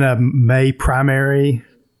in a May primary,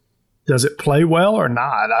 does it play well or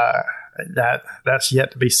not? That's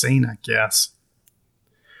yet to be seen, I guess.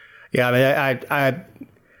 Yeah, I mean,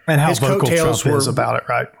 and how vocal Trump is about it,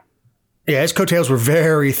 right? Yeah, his coattails were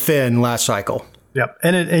very thin last cycle. Yep,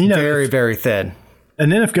 and you know, very, very thin.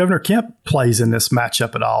 And then if Governor Kemp plays in this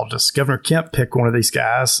matchup at all, does Governor Kemp pick one of these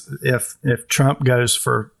guys? If Trump goes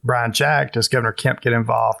for Brian Jack, does Governor Kemp get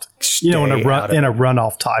involved? In a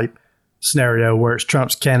runoff type scenario where it's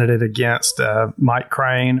Trump's candidate against Mike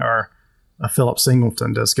Crane or Philip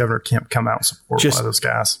Singleton, does Governor Kemp come out and support one of those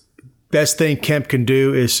guys? Best thing Kemp can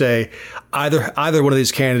do is say either one of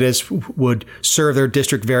these candidates would serve their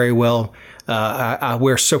district very well.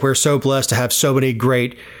 We're so blessed to have so many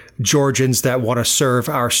great Georgians that want to serve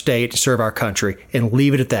our state, serve our country, and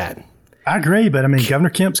leave it at that. I agree, but I mean,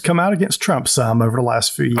 Governor Kemp's come out against Trump some over the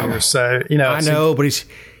last few years. So I know, but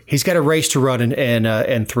he's got a race to run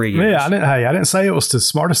in 3 years. Yeah, I didn't say it was the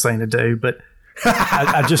smartest thing to do, but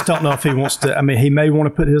I just don't know if he wants to. I mean, he may want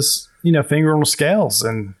to put his finger on the scales,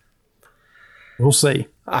 and we'll see.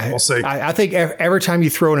 We'll see. I think every time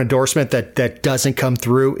you throw an endorsement that doesn't come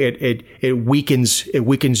through, it weakens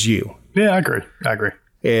you. Yeah, I agree.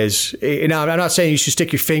 Now, I'm not saying you should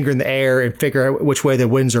stick your finger in the air and figure out which way the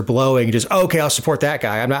winds are blowing and just, okay, I'll support that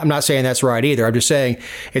guy. I'm not saying that's right either. I'm just saying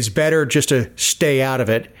it's better just to stay out of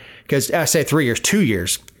it, because I say 3 years, 2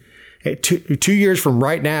 years. 2 years from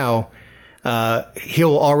right now,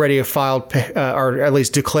 he'll already have filed or at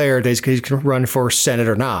least declared that he's going to run for Senate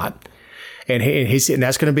or not. And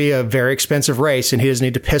that's going to be a very expensive race, and he doesn't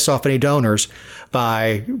need to piss off any donors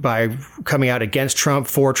by coming out against Trump,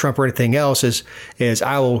 for Trump, or anything else. Is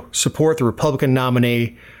I will support the Republican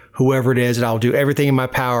nominee, whoever it is, and I'll do everything in my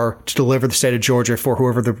power to deliver the state of Georgia for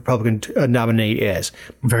whoever the Republican nominee is.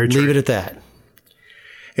 Very true. Leave it at that.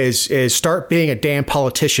 Is start being a damn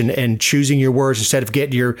politician and choosing your words instead of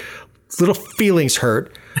getting your little feelings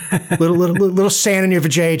hurt, little sand in your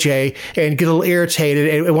vajayjay, and get a little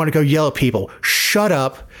irritated and want to go yell at people. Shut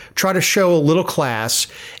up. Try to show a little class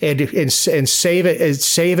and save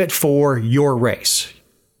it for your race.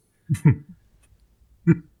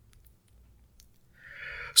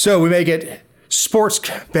 So we make it sports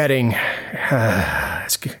betting.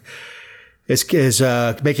 Is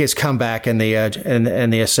making its comeback in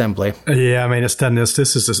the assembly. Yeah, I mean, it's done this.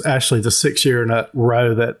 This is actually the 6th year in a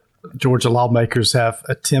row that Georgia lawmakers have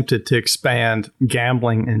attempted to expand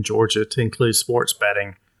gambling in Georgia to include sports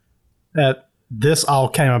betting. This all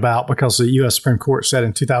came about because the U.S. Supreme Court said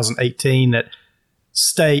in 2018 that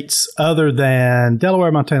states other than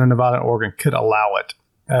Delaware, Montana, Nevada, and Oregon could allow it.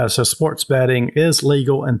 So sports betting is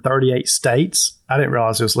legal in 38 states. I didn't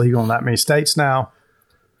realize it was legal in that many states now.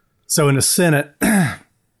 So in the Senate,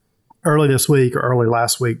 early this week or early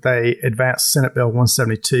last week, they advanced Senate Bill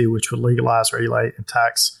 172, which would legalize, regulate, and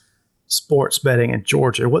tax sports betting in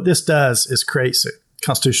Georgia. What this does is creates a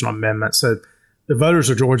constitutional amendment. So the voters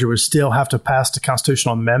of Georgia would still have to pass the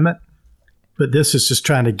constitutional amendment, but this is just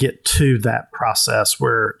trying to get to that process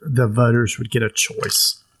where the voters would get a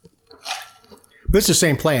choice. But it's the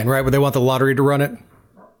same plan, right? Where they want the lottery to run it?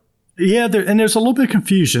 Yeah, and there's a little bit of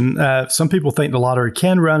confusion. Some people think the lottery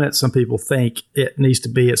can run it. Some people think it needs to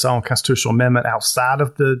be its own constitutional amendment outside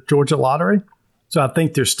of the Georgia lottery. So I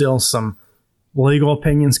think there's still some legal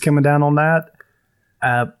opinions coming down on that.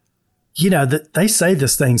 They say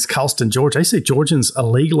this thing's costing Georgia. They say Georgians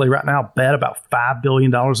illegally right now bet about $5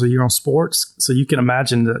 billion a year on sports. So you can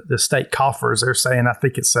imagine the state coffers. They're saying, I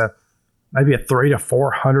think it's maybe a $300 to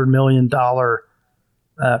 $400 million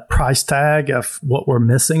price tag of what we're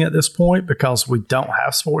missing at this point because we don't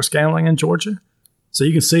have sports gambling in Georgia. So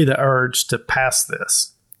you can see the urge to pass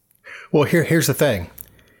this. Well, here's the thing.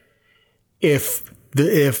 If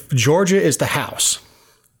Georgia is the house,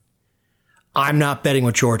 I'm not betting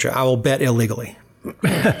with Georgia. I will bet illegally.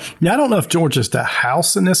 Yeah, I don't know if Georgia's the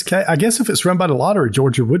house in this case. I guess if it's run by the lottery,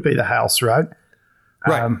 Georgia would be the house, right?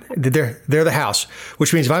 Right. They're the house,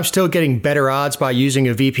 which means if I'm still getting better odds by using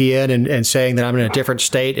a VPN and saying that I'm in a different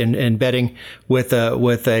state and betting with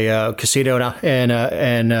a casino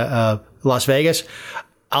in Las Vegas,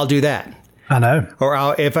 I'll do that. I know.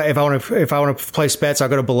 Or if I want to place bets, I'll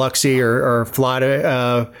go to Biloxi or fly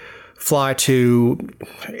to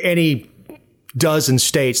any dozen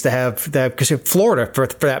states that have casino. Florida, for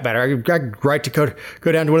that matter. I got right to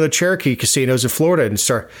go down to one of the Cherokee casinos in Florida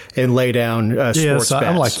and lay down sports bets.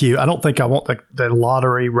 I'm like you. I don't think I want the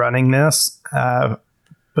lottery running this.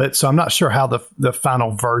 But so I'm not sure how the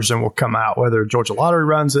final version will come out, whether Georgia Lottery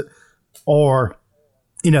runs it or,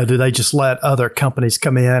 do they just let other companies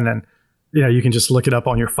come in and, you can just look it up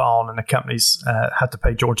on your phone and the companies have to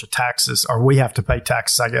pay Georgia taxes, or we have to pay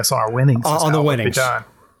taxes, I guess, on our winnings. On the winnings. Done.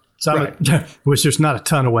 So, right. Which there's not a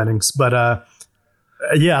ton of winnings, but I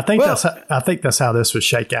think that's how this would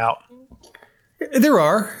shake out. There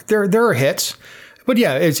are hits, but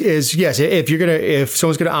yeah, yes. If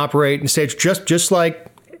someone's gonna operate in states just like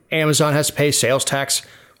Amazon has to pay sales tax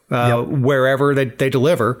wherever they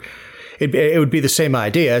deliver. It would be the same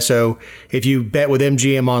idea. So if you bet with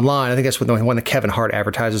MGM online, I think that's the one that Kevin Hart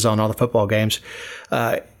advertises on all the football games.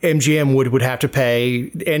 MGM would have to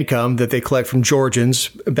pay income that they collect from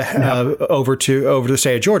Georgians over to the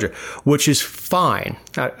state of Georgia, which is fine.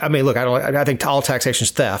 I mean, look, I think all taxation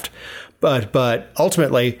is theft, but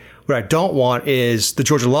ultimately, what I don't want is the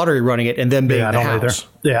Georgia Lottery running it and them being the house.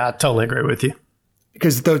 Yeah, I totally agree with you.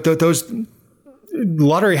 Because those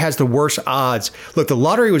lottery has the worst odds. Look, the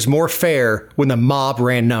lottery was more fair when the mob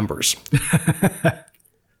ran numbers.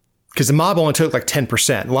 Because the mob only took like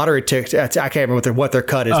 10%. Lottery took, I can't remember what their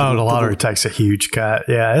cut is. Oh, the lottery takes a huge cut.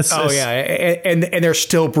 Yeah. And they're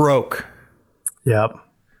still broke. Yep.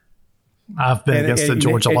 I've been against the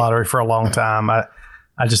Georgia Lottery for a long time. I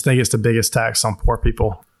just think it's the biggest tax on poor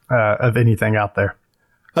people of anything out there.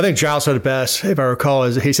 I think Giles said it best, if I recall,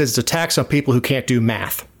 is he says it's a tax on people who can't do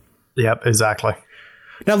math. Yep, exactly.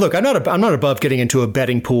 Now, look, I'm not above getting into a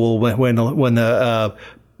betting pool when the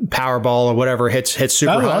Powerball or whatever hits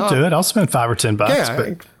super high. I'll do it. I'll spend $5 or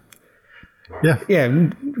 $10.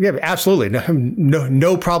 Yeah, absolutely,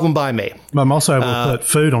 no problem by me. But I'm also able to put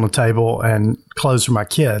food on the table and clothes for my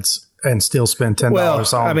kids and still spend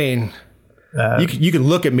 $10 on. I mean, you can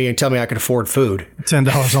look at me and tell me I can afford food.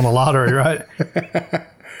 $10 on the lottery, right?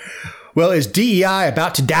 Well, is DEI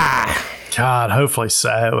about to die? God, hopefully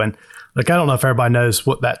so. And look, I don't know if everybody knows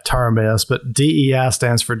what that term is, but DEI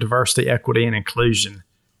stands for diversity, equity, and inclusion.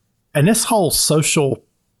 And this whole social,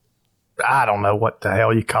 I don't know what the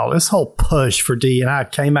hell you call it, this whole push for DEI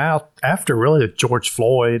came out after really George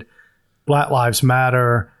Floyd, Black Lives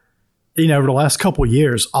Matter. Over the last couple of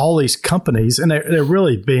years, all these companies, and they're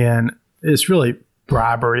really it's really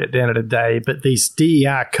bribery at the end of the day, but these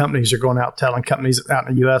DEI companies are going out telling companies out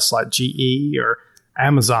in the U.S. like GE or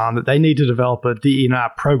Amazon that they need to develop a DEI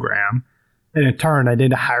program. And in turn, they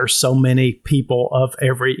need to hire so many people of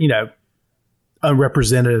every,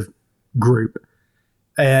 unrepresentative group.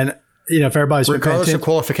 And, if everybody's regardless of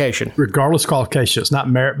qualification, it's not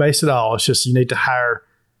merit-based at all. It's just you need to hire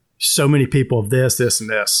so many people of this, and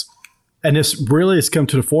this. And this really has come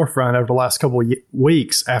to the forefront over the last couple of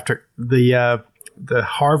weeks after the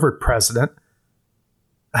Harvard president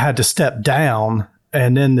had to step down.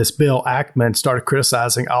 And then this Bill Ackman started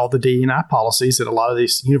criticizing all the DEI policies at a lot of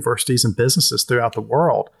these universities and businesses throughout the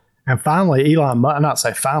world. And finally,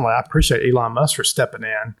 I appreciate Elon Musk for stepping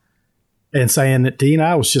in and saying that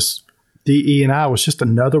DEI was just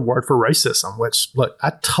another word for racism, which, look,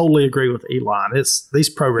 I totally agree with Elon. These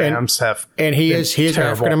programs and he is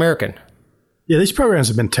African American. Yeah, these programs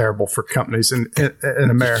have been terrible for companies in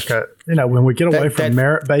America. When we get away from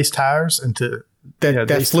merit-based hires into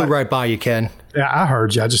that flew right by you, Ken. Yeah, I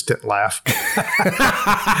heard you. I just didn't laugh.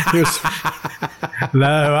 No,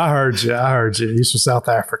 I heard you. He's from South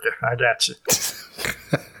Africa. I got you.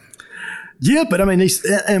 Yeah, but I mean,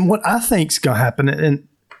 and what I think is going to happen, and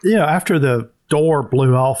after the door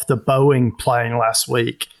blew off the Boeing plane last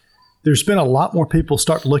week, there's been a lot more people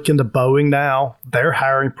start looking to Boeing now. Their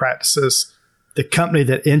hiring practices. The company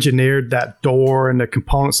that engineered that door and the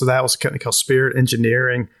components of that was a company called Spirit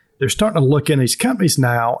Engineering. They're starting to look in these companies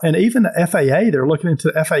now, and even the FAA, they're looking into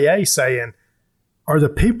the FAA saying, are the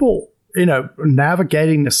people,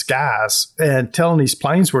 navigating the skies and telling these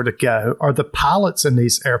planes where to go, are the pilots in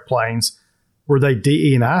these airplanes, were they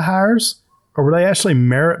DE&I hires or were they actually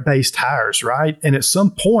merit-based hires, right? And at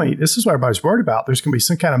some point, this is what everybody's worried about, there's going to be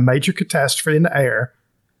some kind of major catastrophe in the air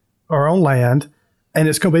or on land, and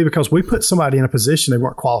it's going to be because we put somebody in a position they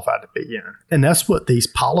weren't qualified to be in. And that's what these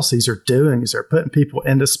policies are doing, is they're putting people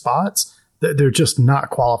into spots that they're just not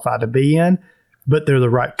qualified to be in, but they're the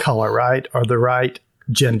right color, right? Or the right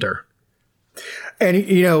gender. And,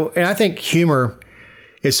 and I think humor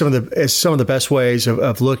is some of the best ways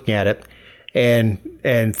of looking at it. And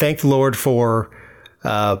thank the Lord for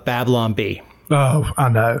Babylon Bee. Oh, I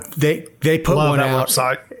know. They put Love one that out.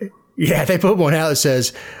 website. Yeah, they put one out that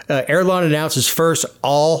says, airline announces first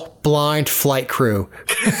all blind flight crew.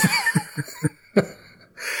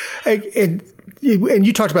 And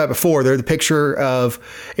you talked about it before. There, the picture of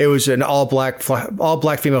it was an all black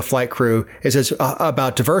female flight crew. It says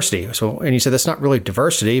about diversity. So, and you said that's not really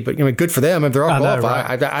diversity, but good for them if they're all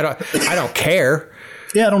qualified. Right. I don't care.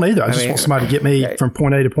 Yeah, I don't either. I just want somebody to get me from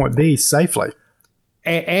point A to point B safely.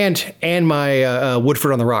 And my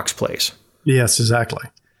Woodford on the Rocks place. Yes, exactly.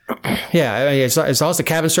 Yeah, I mean, as long as the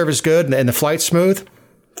cabin service is good and the flight's smooth,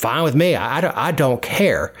 fine with me. I don't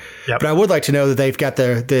care. Yep. But I would like to know that they've got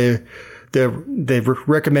the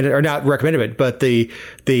recommended, or not recommended, but the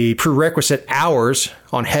prerequisite hours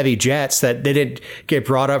on heavy jets that they didn't get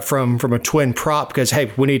brought up from a twin prop because,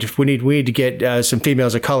 hey, we need to get some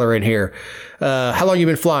females of color in here. How long you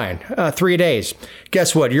been flying? 3 days.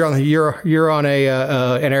 Guess what? You're on an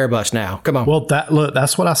Airbus now. Come on. Well,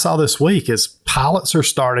 that's what I saw this week is pilots are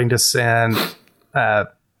starting to send.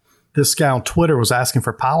 This guy on Twitter was asking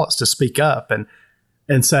for pilots to speak up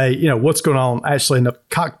and say, what's going on actually in the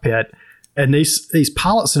cockpit. And these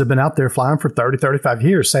pilots that have been out there flying for 30, 35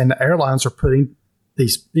 years saying the airlines are putting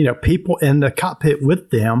these, people in the cockpit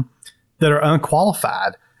with them that are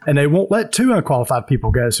unqualified. And they won't let two unqualified people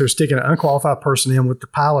go. So they're sticking an unqualified person in with the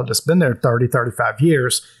pilot that's been there 30, 35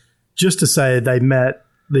 years just to say they met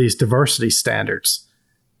these diversity standards.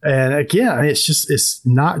 And again, it's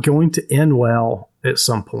not going to end well at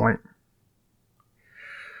some point.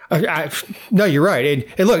 No, you're right.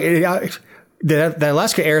 And look, the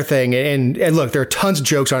Alaska Air thing, and look, there are tons of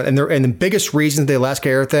jokes on it. And the biggest reason the Alaska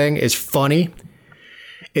Air thing is funny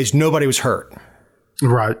is nobody was hurt.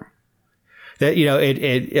 Right. That,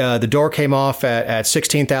 the door came off at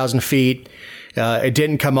 16,000 feet. It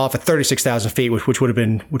didn't come off at 36,000 feet, which would have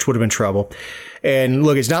been trouble. And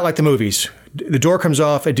look, it's not like the movies. The door comes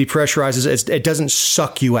off, it depressurizes, it doesn't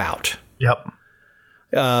suck you out. Yep.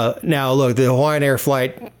 Now, look, the Hawaiian Air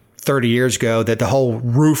flight 30 years ago that the whole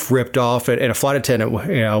roof ripped off and a flight attendant,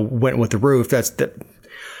 went with the roof. That's a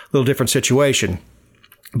little different situation.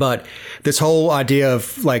 But this whole idea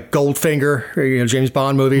of like Goldfinger, James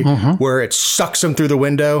Bond movie, where it sucks him through the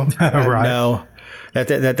window. Right. No,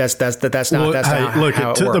 that's not. Look,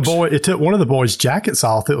 it took one of the boys' jackets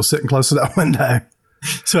off that was sitting close to that window.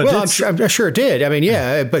 So I'm sure it did. I mean,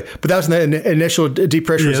 yeah, but that was the initial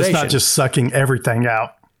depressurization. Yeah, it's not just sucking everything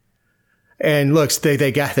out. And look,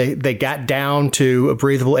 they got down to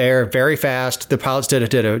breathable air very fast. The pilots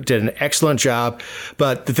did an excellent job.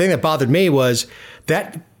 But the thing that bothered me was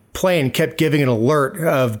that plane kept giving an alert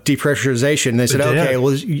of depressurization. They said, okay,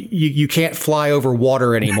 well, you can't fly over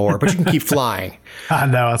water anymore, but you can keep flying. I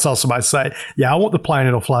know. That's all somebody say. Yeah, I want the plane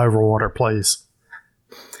that'll fly over water, please.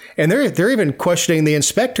 And they're even questioning the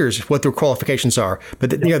inspectors what their qualifications are. But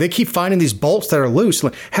they keep finding these bolts that are loose.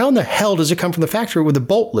 How in the hell does it come from the factory with the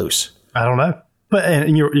bolt loose? I don't know. But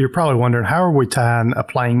and you're probably wondering, how are we tying a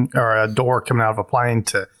plane or a door coming out of a plane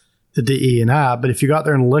to DE&I? But if you go out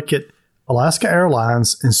there and look at Alaska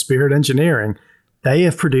Airlines and Spirit Engineering, they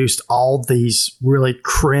have produced all these really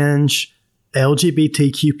cringe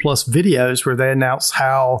LGBTQ plus videos where they announce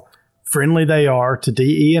how friendly they are to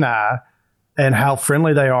DE&I and how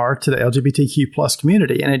friendly they are to the LGBTQ plus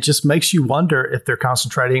community. And it just makes you wonder if they're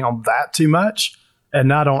concentrating on that too much and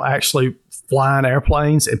not on actually flying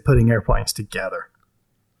airplanes and putting airplanes together.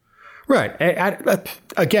 Right.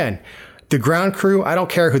 Again, the ground crew, I don't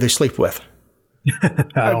care who they sleep with.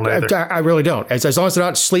 I don't either. I really don't. As long as they're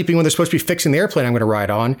not sleeping when they're supposed to be fixing the airplane I'm going to ride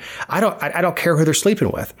on, I don't care who they're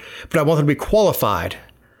sleeping with. But I want them to be qualified.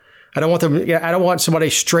 I don't want somebody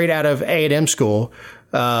straight out of A&M school,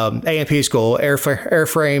 A&P school,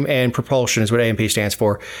 airframe and propulsion is what A&P stands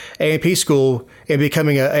for. A&P school and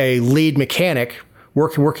becoming a lead mechanic.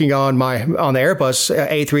 Working on the Airbus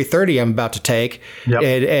A330 I'm about to take,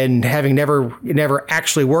 and having never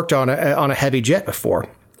actually worked on a heavy jet before.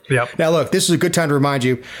 Yep. Now, look, this is a good time to remind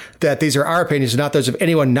you that these are our opinions, not those of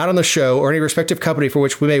anyone not on the show or any respective company for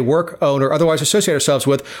which we may work, own, or otherwise associate ourselves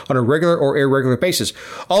with on a regular or irregular basis.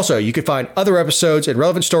 Also, you can find other episodes and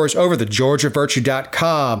relevant stories over at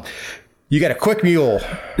thegeorgiavirtue.com. You got a quick mule.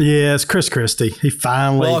 Yeah, it's Chris Christie. He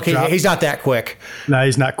finally he's not that quick. No,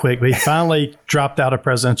 he's not quick, but he finally dropped out a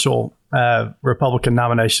presidential Republican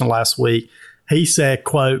nomination last week. He said,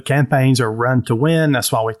 quote, campaigns are run to win.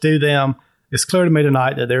 That's why we do them. It's clear to me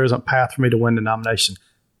tonight that there isn't a path for me to win the nomination.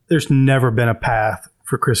 There's never been a path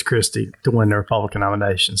for Chris Christie to win the Republican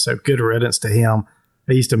nomination. So good riddance to him.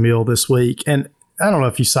 He's the mule this week. And I don't know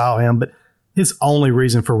if you saw him, but his only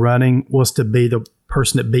reason for running was to be the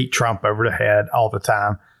person that beat Trump over the head all the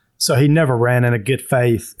time. So he never ran in a good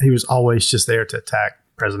faith. He was always just there to attack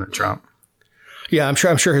President Trump. Yeah, I'm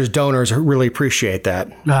sure his donors really appreciate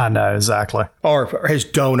that. I know, exactly. Or his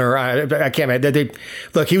donor. I can't imagine.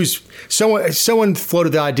 Look, he was someone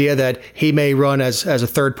floated the idea that he may run as a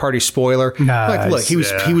third party spoiler. Nice, look, he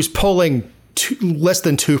was polling less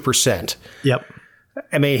than 2%. Yep.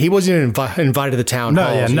 I mean, he wasn't even invited to the town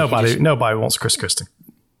hall. Yeah, nobody wants Chris Christie.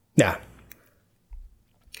 Yeah.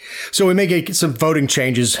 So we may get some voting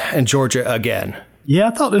changes in Georgia again. Yeah,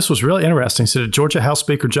 I thought this was really interesting. So, Georgia House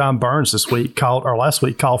Speaker John Burns last week called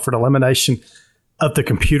for the elimination of the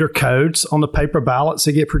computer codes on the paper ballots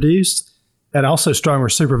that get produced, and also stronger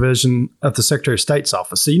supervision of the Secretary of State's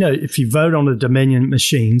office. So, if you vote on the Dominion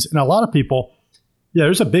machines, and a lot of people,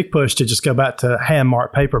 there's a big push to just go back to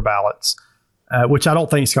hand-marked paper ballots, which I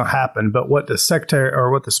don't think is going to happen. But what the Secretary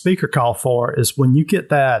or what the Speaker called for is when you get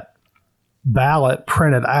that ballot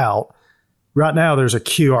printed out, right now, there's a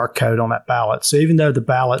QR code on that ballot. So even though the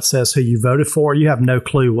ballot says who you voted for, you have no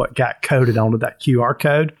clue what got coded onto that QR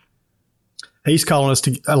code. He's calling us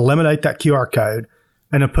to eliminate that QR code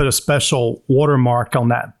and to put a special watermark on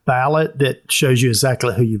that ballot that shows you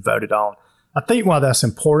exactly who you voted on. I think why that's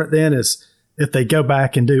important then is if they go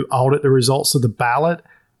back and do audit the results of the ballot,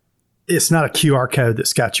 it's not a QR code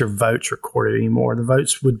that's got your votes recorded anymore. The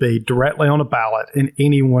votes would be directly on a ballot, and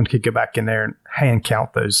anyone could go back in there and hand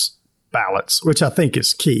count those ballots, which I think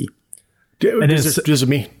is key. Does it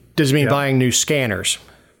mean buying new scanners?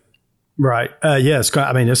 Right. Yeah. It's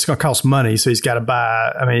going to cost money. So they've got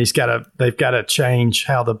to change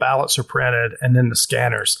how the ballots are printed and then the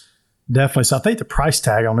scanners. Definitely. So I think the price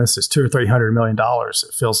tag on this is $200 or $300 million.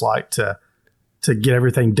 It feels like to get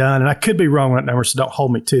everything done. And I could be wrong on that number, so don't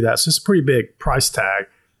hold me to that. So it's a pretty big price tag.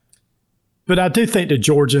 But I do think the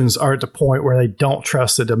Georgians are at the point where they don't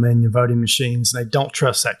trust the Dominion voting machines and they don't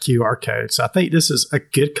trust that QR code. So I think this is a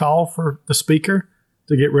good call for the Speaker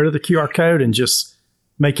to get rid of the QR code and just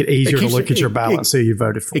make it easier to look at your ballot and see who you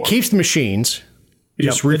voted for. It keeps the machines. It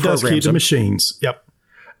does keep the machines. Yep.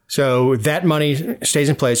 So that money stays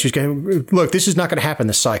in place. Look, this is not going to happen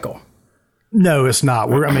this cycle. No, it's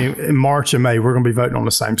not. In March and May, we're going to be voting on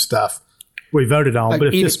the same stuff we voted on.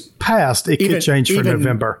 But if this passed, it could change for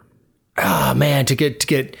November. Oh, man, to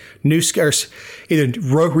get new scanners, either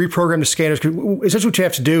reprogram the scanners. Essentially what you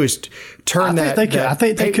have to do is turn I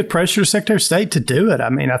think they could pressure the Secretary of State to do it. I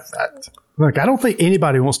mean, I don't think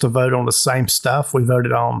anybody wants to vote on the same stuff we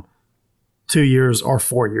voted on 2 years or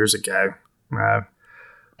 4 years ago.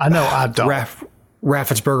 I know I don't.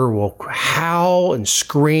 Raffensperger will howl and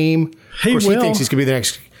scream. He thinks he's going to be the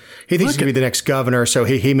next. He thinks he's going to be the next governor, so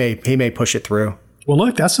he may push it through. Well,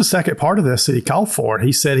 look, that's the second part of this that he called for.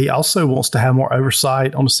 He said he also wants to have more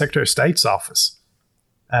oversight on the Secretary of State's office.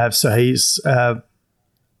 So he's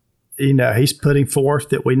putting forth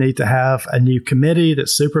that we need to have a new committee that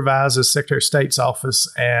supervises Secretary of State's office,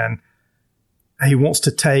 and he wants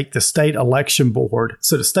to take the state election board.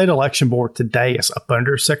 So the state election board today is up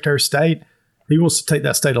under Secretary of State. He wants to take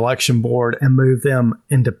that state election board and move them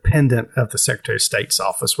independent of the Secretary of State's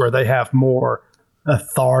office, where they have more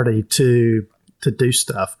authority to do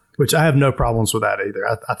stuff, which I have no problems with that either.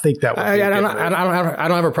 I think that would be I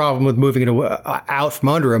don't have a problem with moving it out from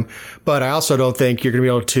under him, but I also don't think you're going to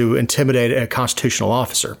be able to intimidate a constitutional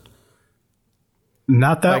officer.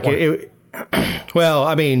 Not that one. Well,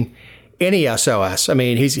 I mean, any SOS. I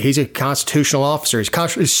mean, he's a constitutional officer. He's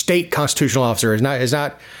a state constitutional officer. Is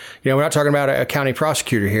not. We're not talking about a county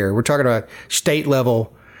prosecutor here. We're talking about state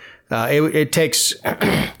level. It would take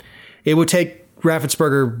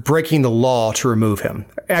Raffensperger breaking the law to remove him.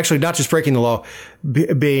 Actually, not just breaking the law,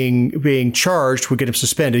 being charged would get him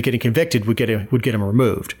suspended. Getting convicted would get him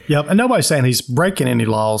removed. Yep, and nobody's saying he's breaking any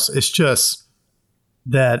laws. It's just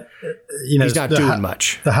that he's not doing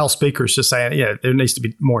much. The House Speaker is just saying, there needs to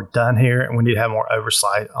be more done here, and we need to have more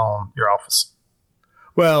oversight on your office.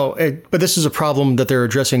 Well, but this is a problem that they're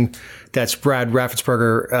addressing that's Brad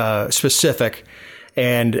Raffensperger specific.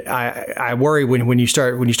 And I worry when you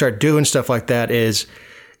start doing stuff like that is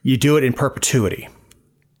you do it in perpetuity.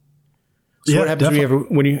 So what happens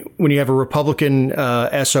when you have a Republican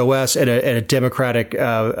SOS and a Democratic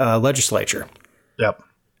legislature? Yep.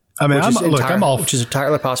 I mean, which is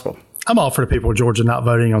entirely possible. I'm all for the people of Georgia not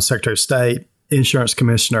voting on Secretary of State, Insurance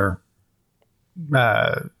Commissioner,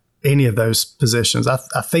 any of those positions. I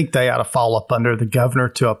think they ought to fall up under the governor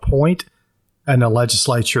to appoint and the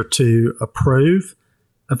legislature to approve.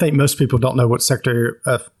 I think most people don't know what Secretary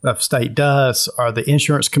of State does, or the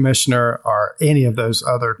Insurance Commissioner, or any of those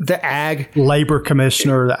other. The Ag. Labor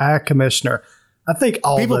Commissioner, the Ag Commissioner. I think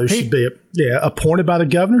all those should be appointed by the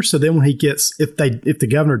governor. So then when he gets, if the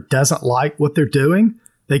governor doesn't like what they're doing,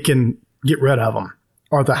 they can get rid of them,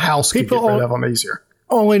 or the House can get rid of them easier.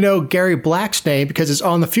 only know Gary Black's name because it's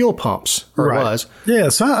on the fuel pumps, or it was. Yeah,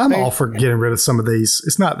 so I'm all for getting rid of some of these.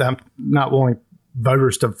 It's not that I'm not wanting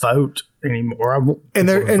voters to vote anymore.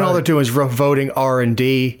 And all they're doing is voting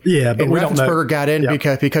R&D. Yeah, but and we don't know. Raffensperger got in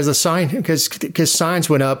because signs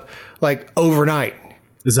went up like overnight.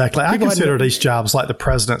 Exactly. I consider these jobs like the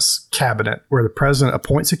president's cabinet, where the president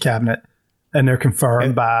appoints a cabinet and they're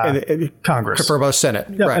confirmed by Congress. Confirmed by the Senate.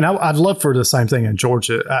 Yeah, right. and I'd love for the same thing in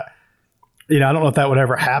Georgia. I don't know if that would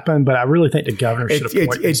ever happen, but I really think the governor should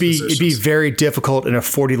appoint these positions. It'd be very difficult in a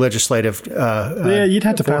 40 legislative you'd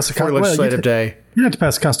have to pass a legislative day. You'd have to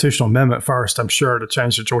pass a constitutional amendment first, I'm sure, to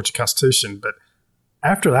change the Georgia Constitution. But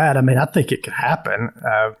after that, I think it could happen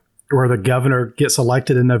where the governor gets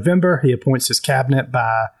elected in November. He appoints his cabinet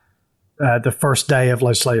by the first day of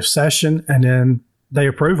legislative session, and then they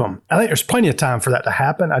approve them. I think there's plenty of time for that to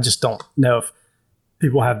happen. I just don't know if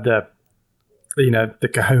people have the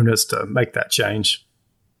kahunas to make that change.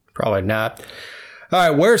 Probably not. All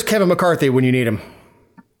right, where's Kevin McCarthy when you need him?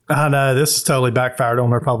 I know this is totally backfired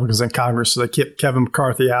on the Republicans in Congress. So they kept Kevin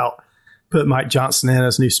McCarthy out, put Mike Johnson in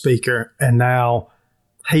as new speaker, and now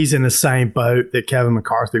he's in the same boat that Kevin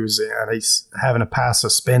McCarthy was in. He's having to pass a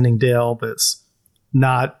spending deal that's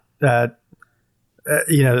not,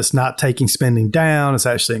 it's not taking spending down. It's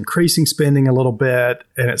actually increasing spending a little bit.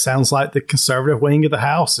 And it sounds like the conservative wing of the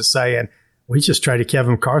House is saying, we just traded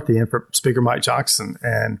Kevin McCarthy in for Speaker Mike Johnson,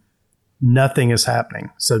 and nothing is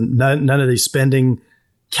happening. So none of these spending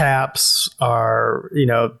caps or,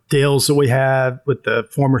 deals that we had with the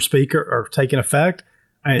former speaker are taking effect.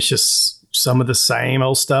 And it's just some of the same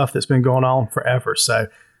old stuff that's been going on forever. So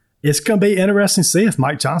it's going to be interesting to see if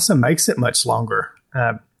Mike Johnson makes it much longer.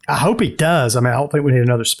 I hope he does. I don't think we need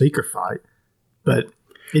another speaker fight, but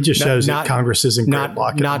it just shows that Congress isn't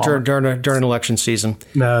gridlocked. Not during election season.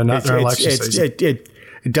 No, not during election season.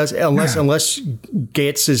 It does unless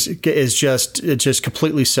Gates is just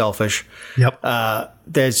completely selfish. Yep.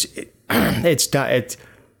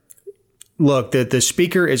 Look, the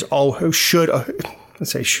speaker is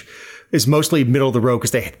is mostly middle of the road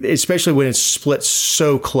because especially when it's split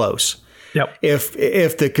so close. Yep.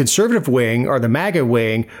 If the conservative wing or the MAGA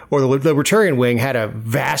wing or the libertarian wing had a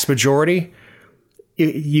vast majority,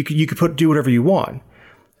 you could do whatever you want.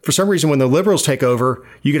 For some reason, when the liberals take over,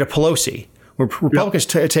 you get a Pelosi. When Republicans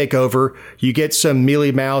take over, you get some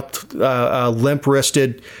mealy-mouthed,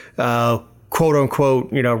 limp-wristed,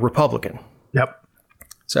 quote-unquote, Republican. Yep.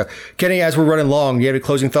 So, Kenny, as we're running long, you have any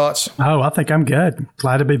closing thoughts? Oh, I think I'm good.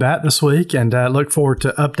 Glad to be back this week, and look forward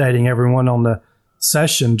to updating everyone on the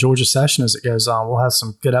Georgia session as it goes on. We'll have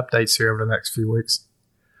some good updates here over the next few weeks.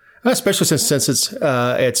 Especially since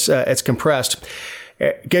it's compressed.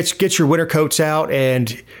 Get your winter coats out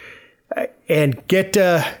and get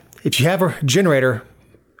if you have a generator,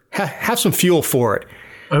 have some fuel for it.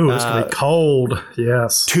 Oh, it's going to be cold.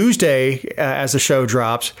 Yes. Tuesday, as the show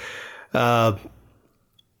drops, they're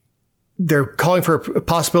calling for a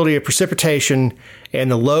possibility of precipitation,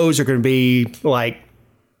 and the lows are going to be like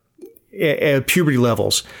at puberty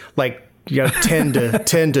levels, like 10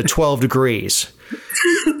 to 12 degrees.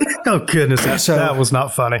 Oh goodness, that was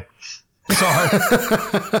not funny. Sorry.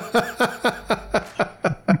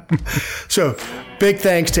 So big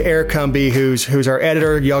thanks to Eric Cumby, who's our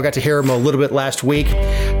editor. Y'all got to hear him a little bit last week.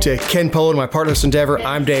 To Ken Poland, my partner in this endeavor,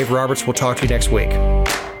 I'm Dave Roberts. We'll talk to you next week.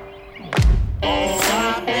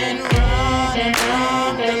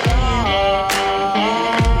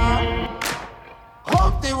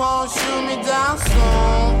 Hope they won't shoot me down soon.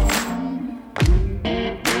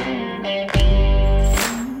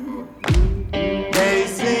 They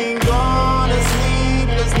sing on a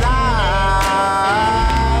sleepless night.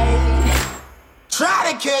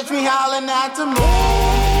 Try to catch me howling at the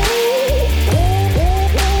moon.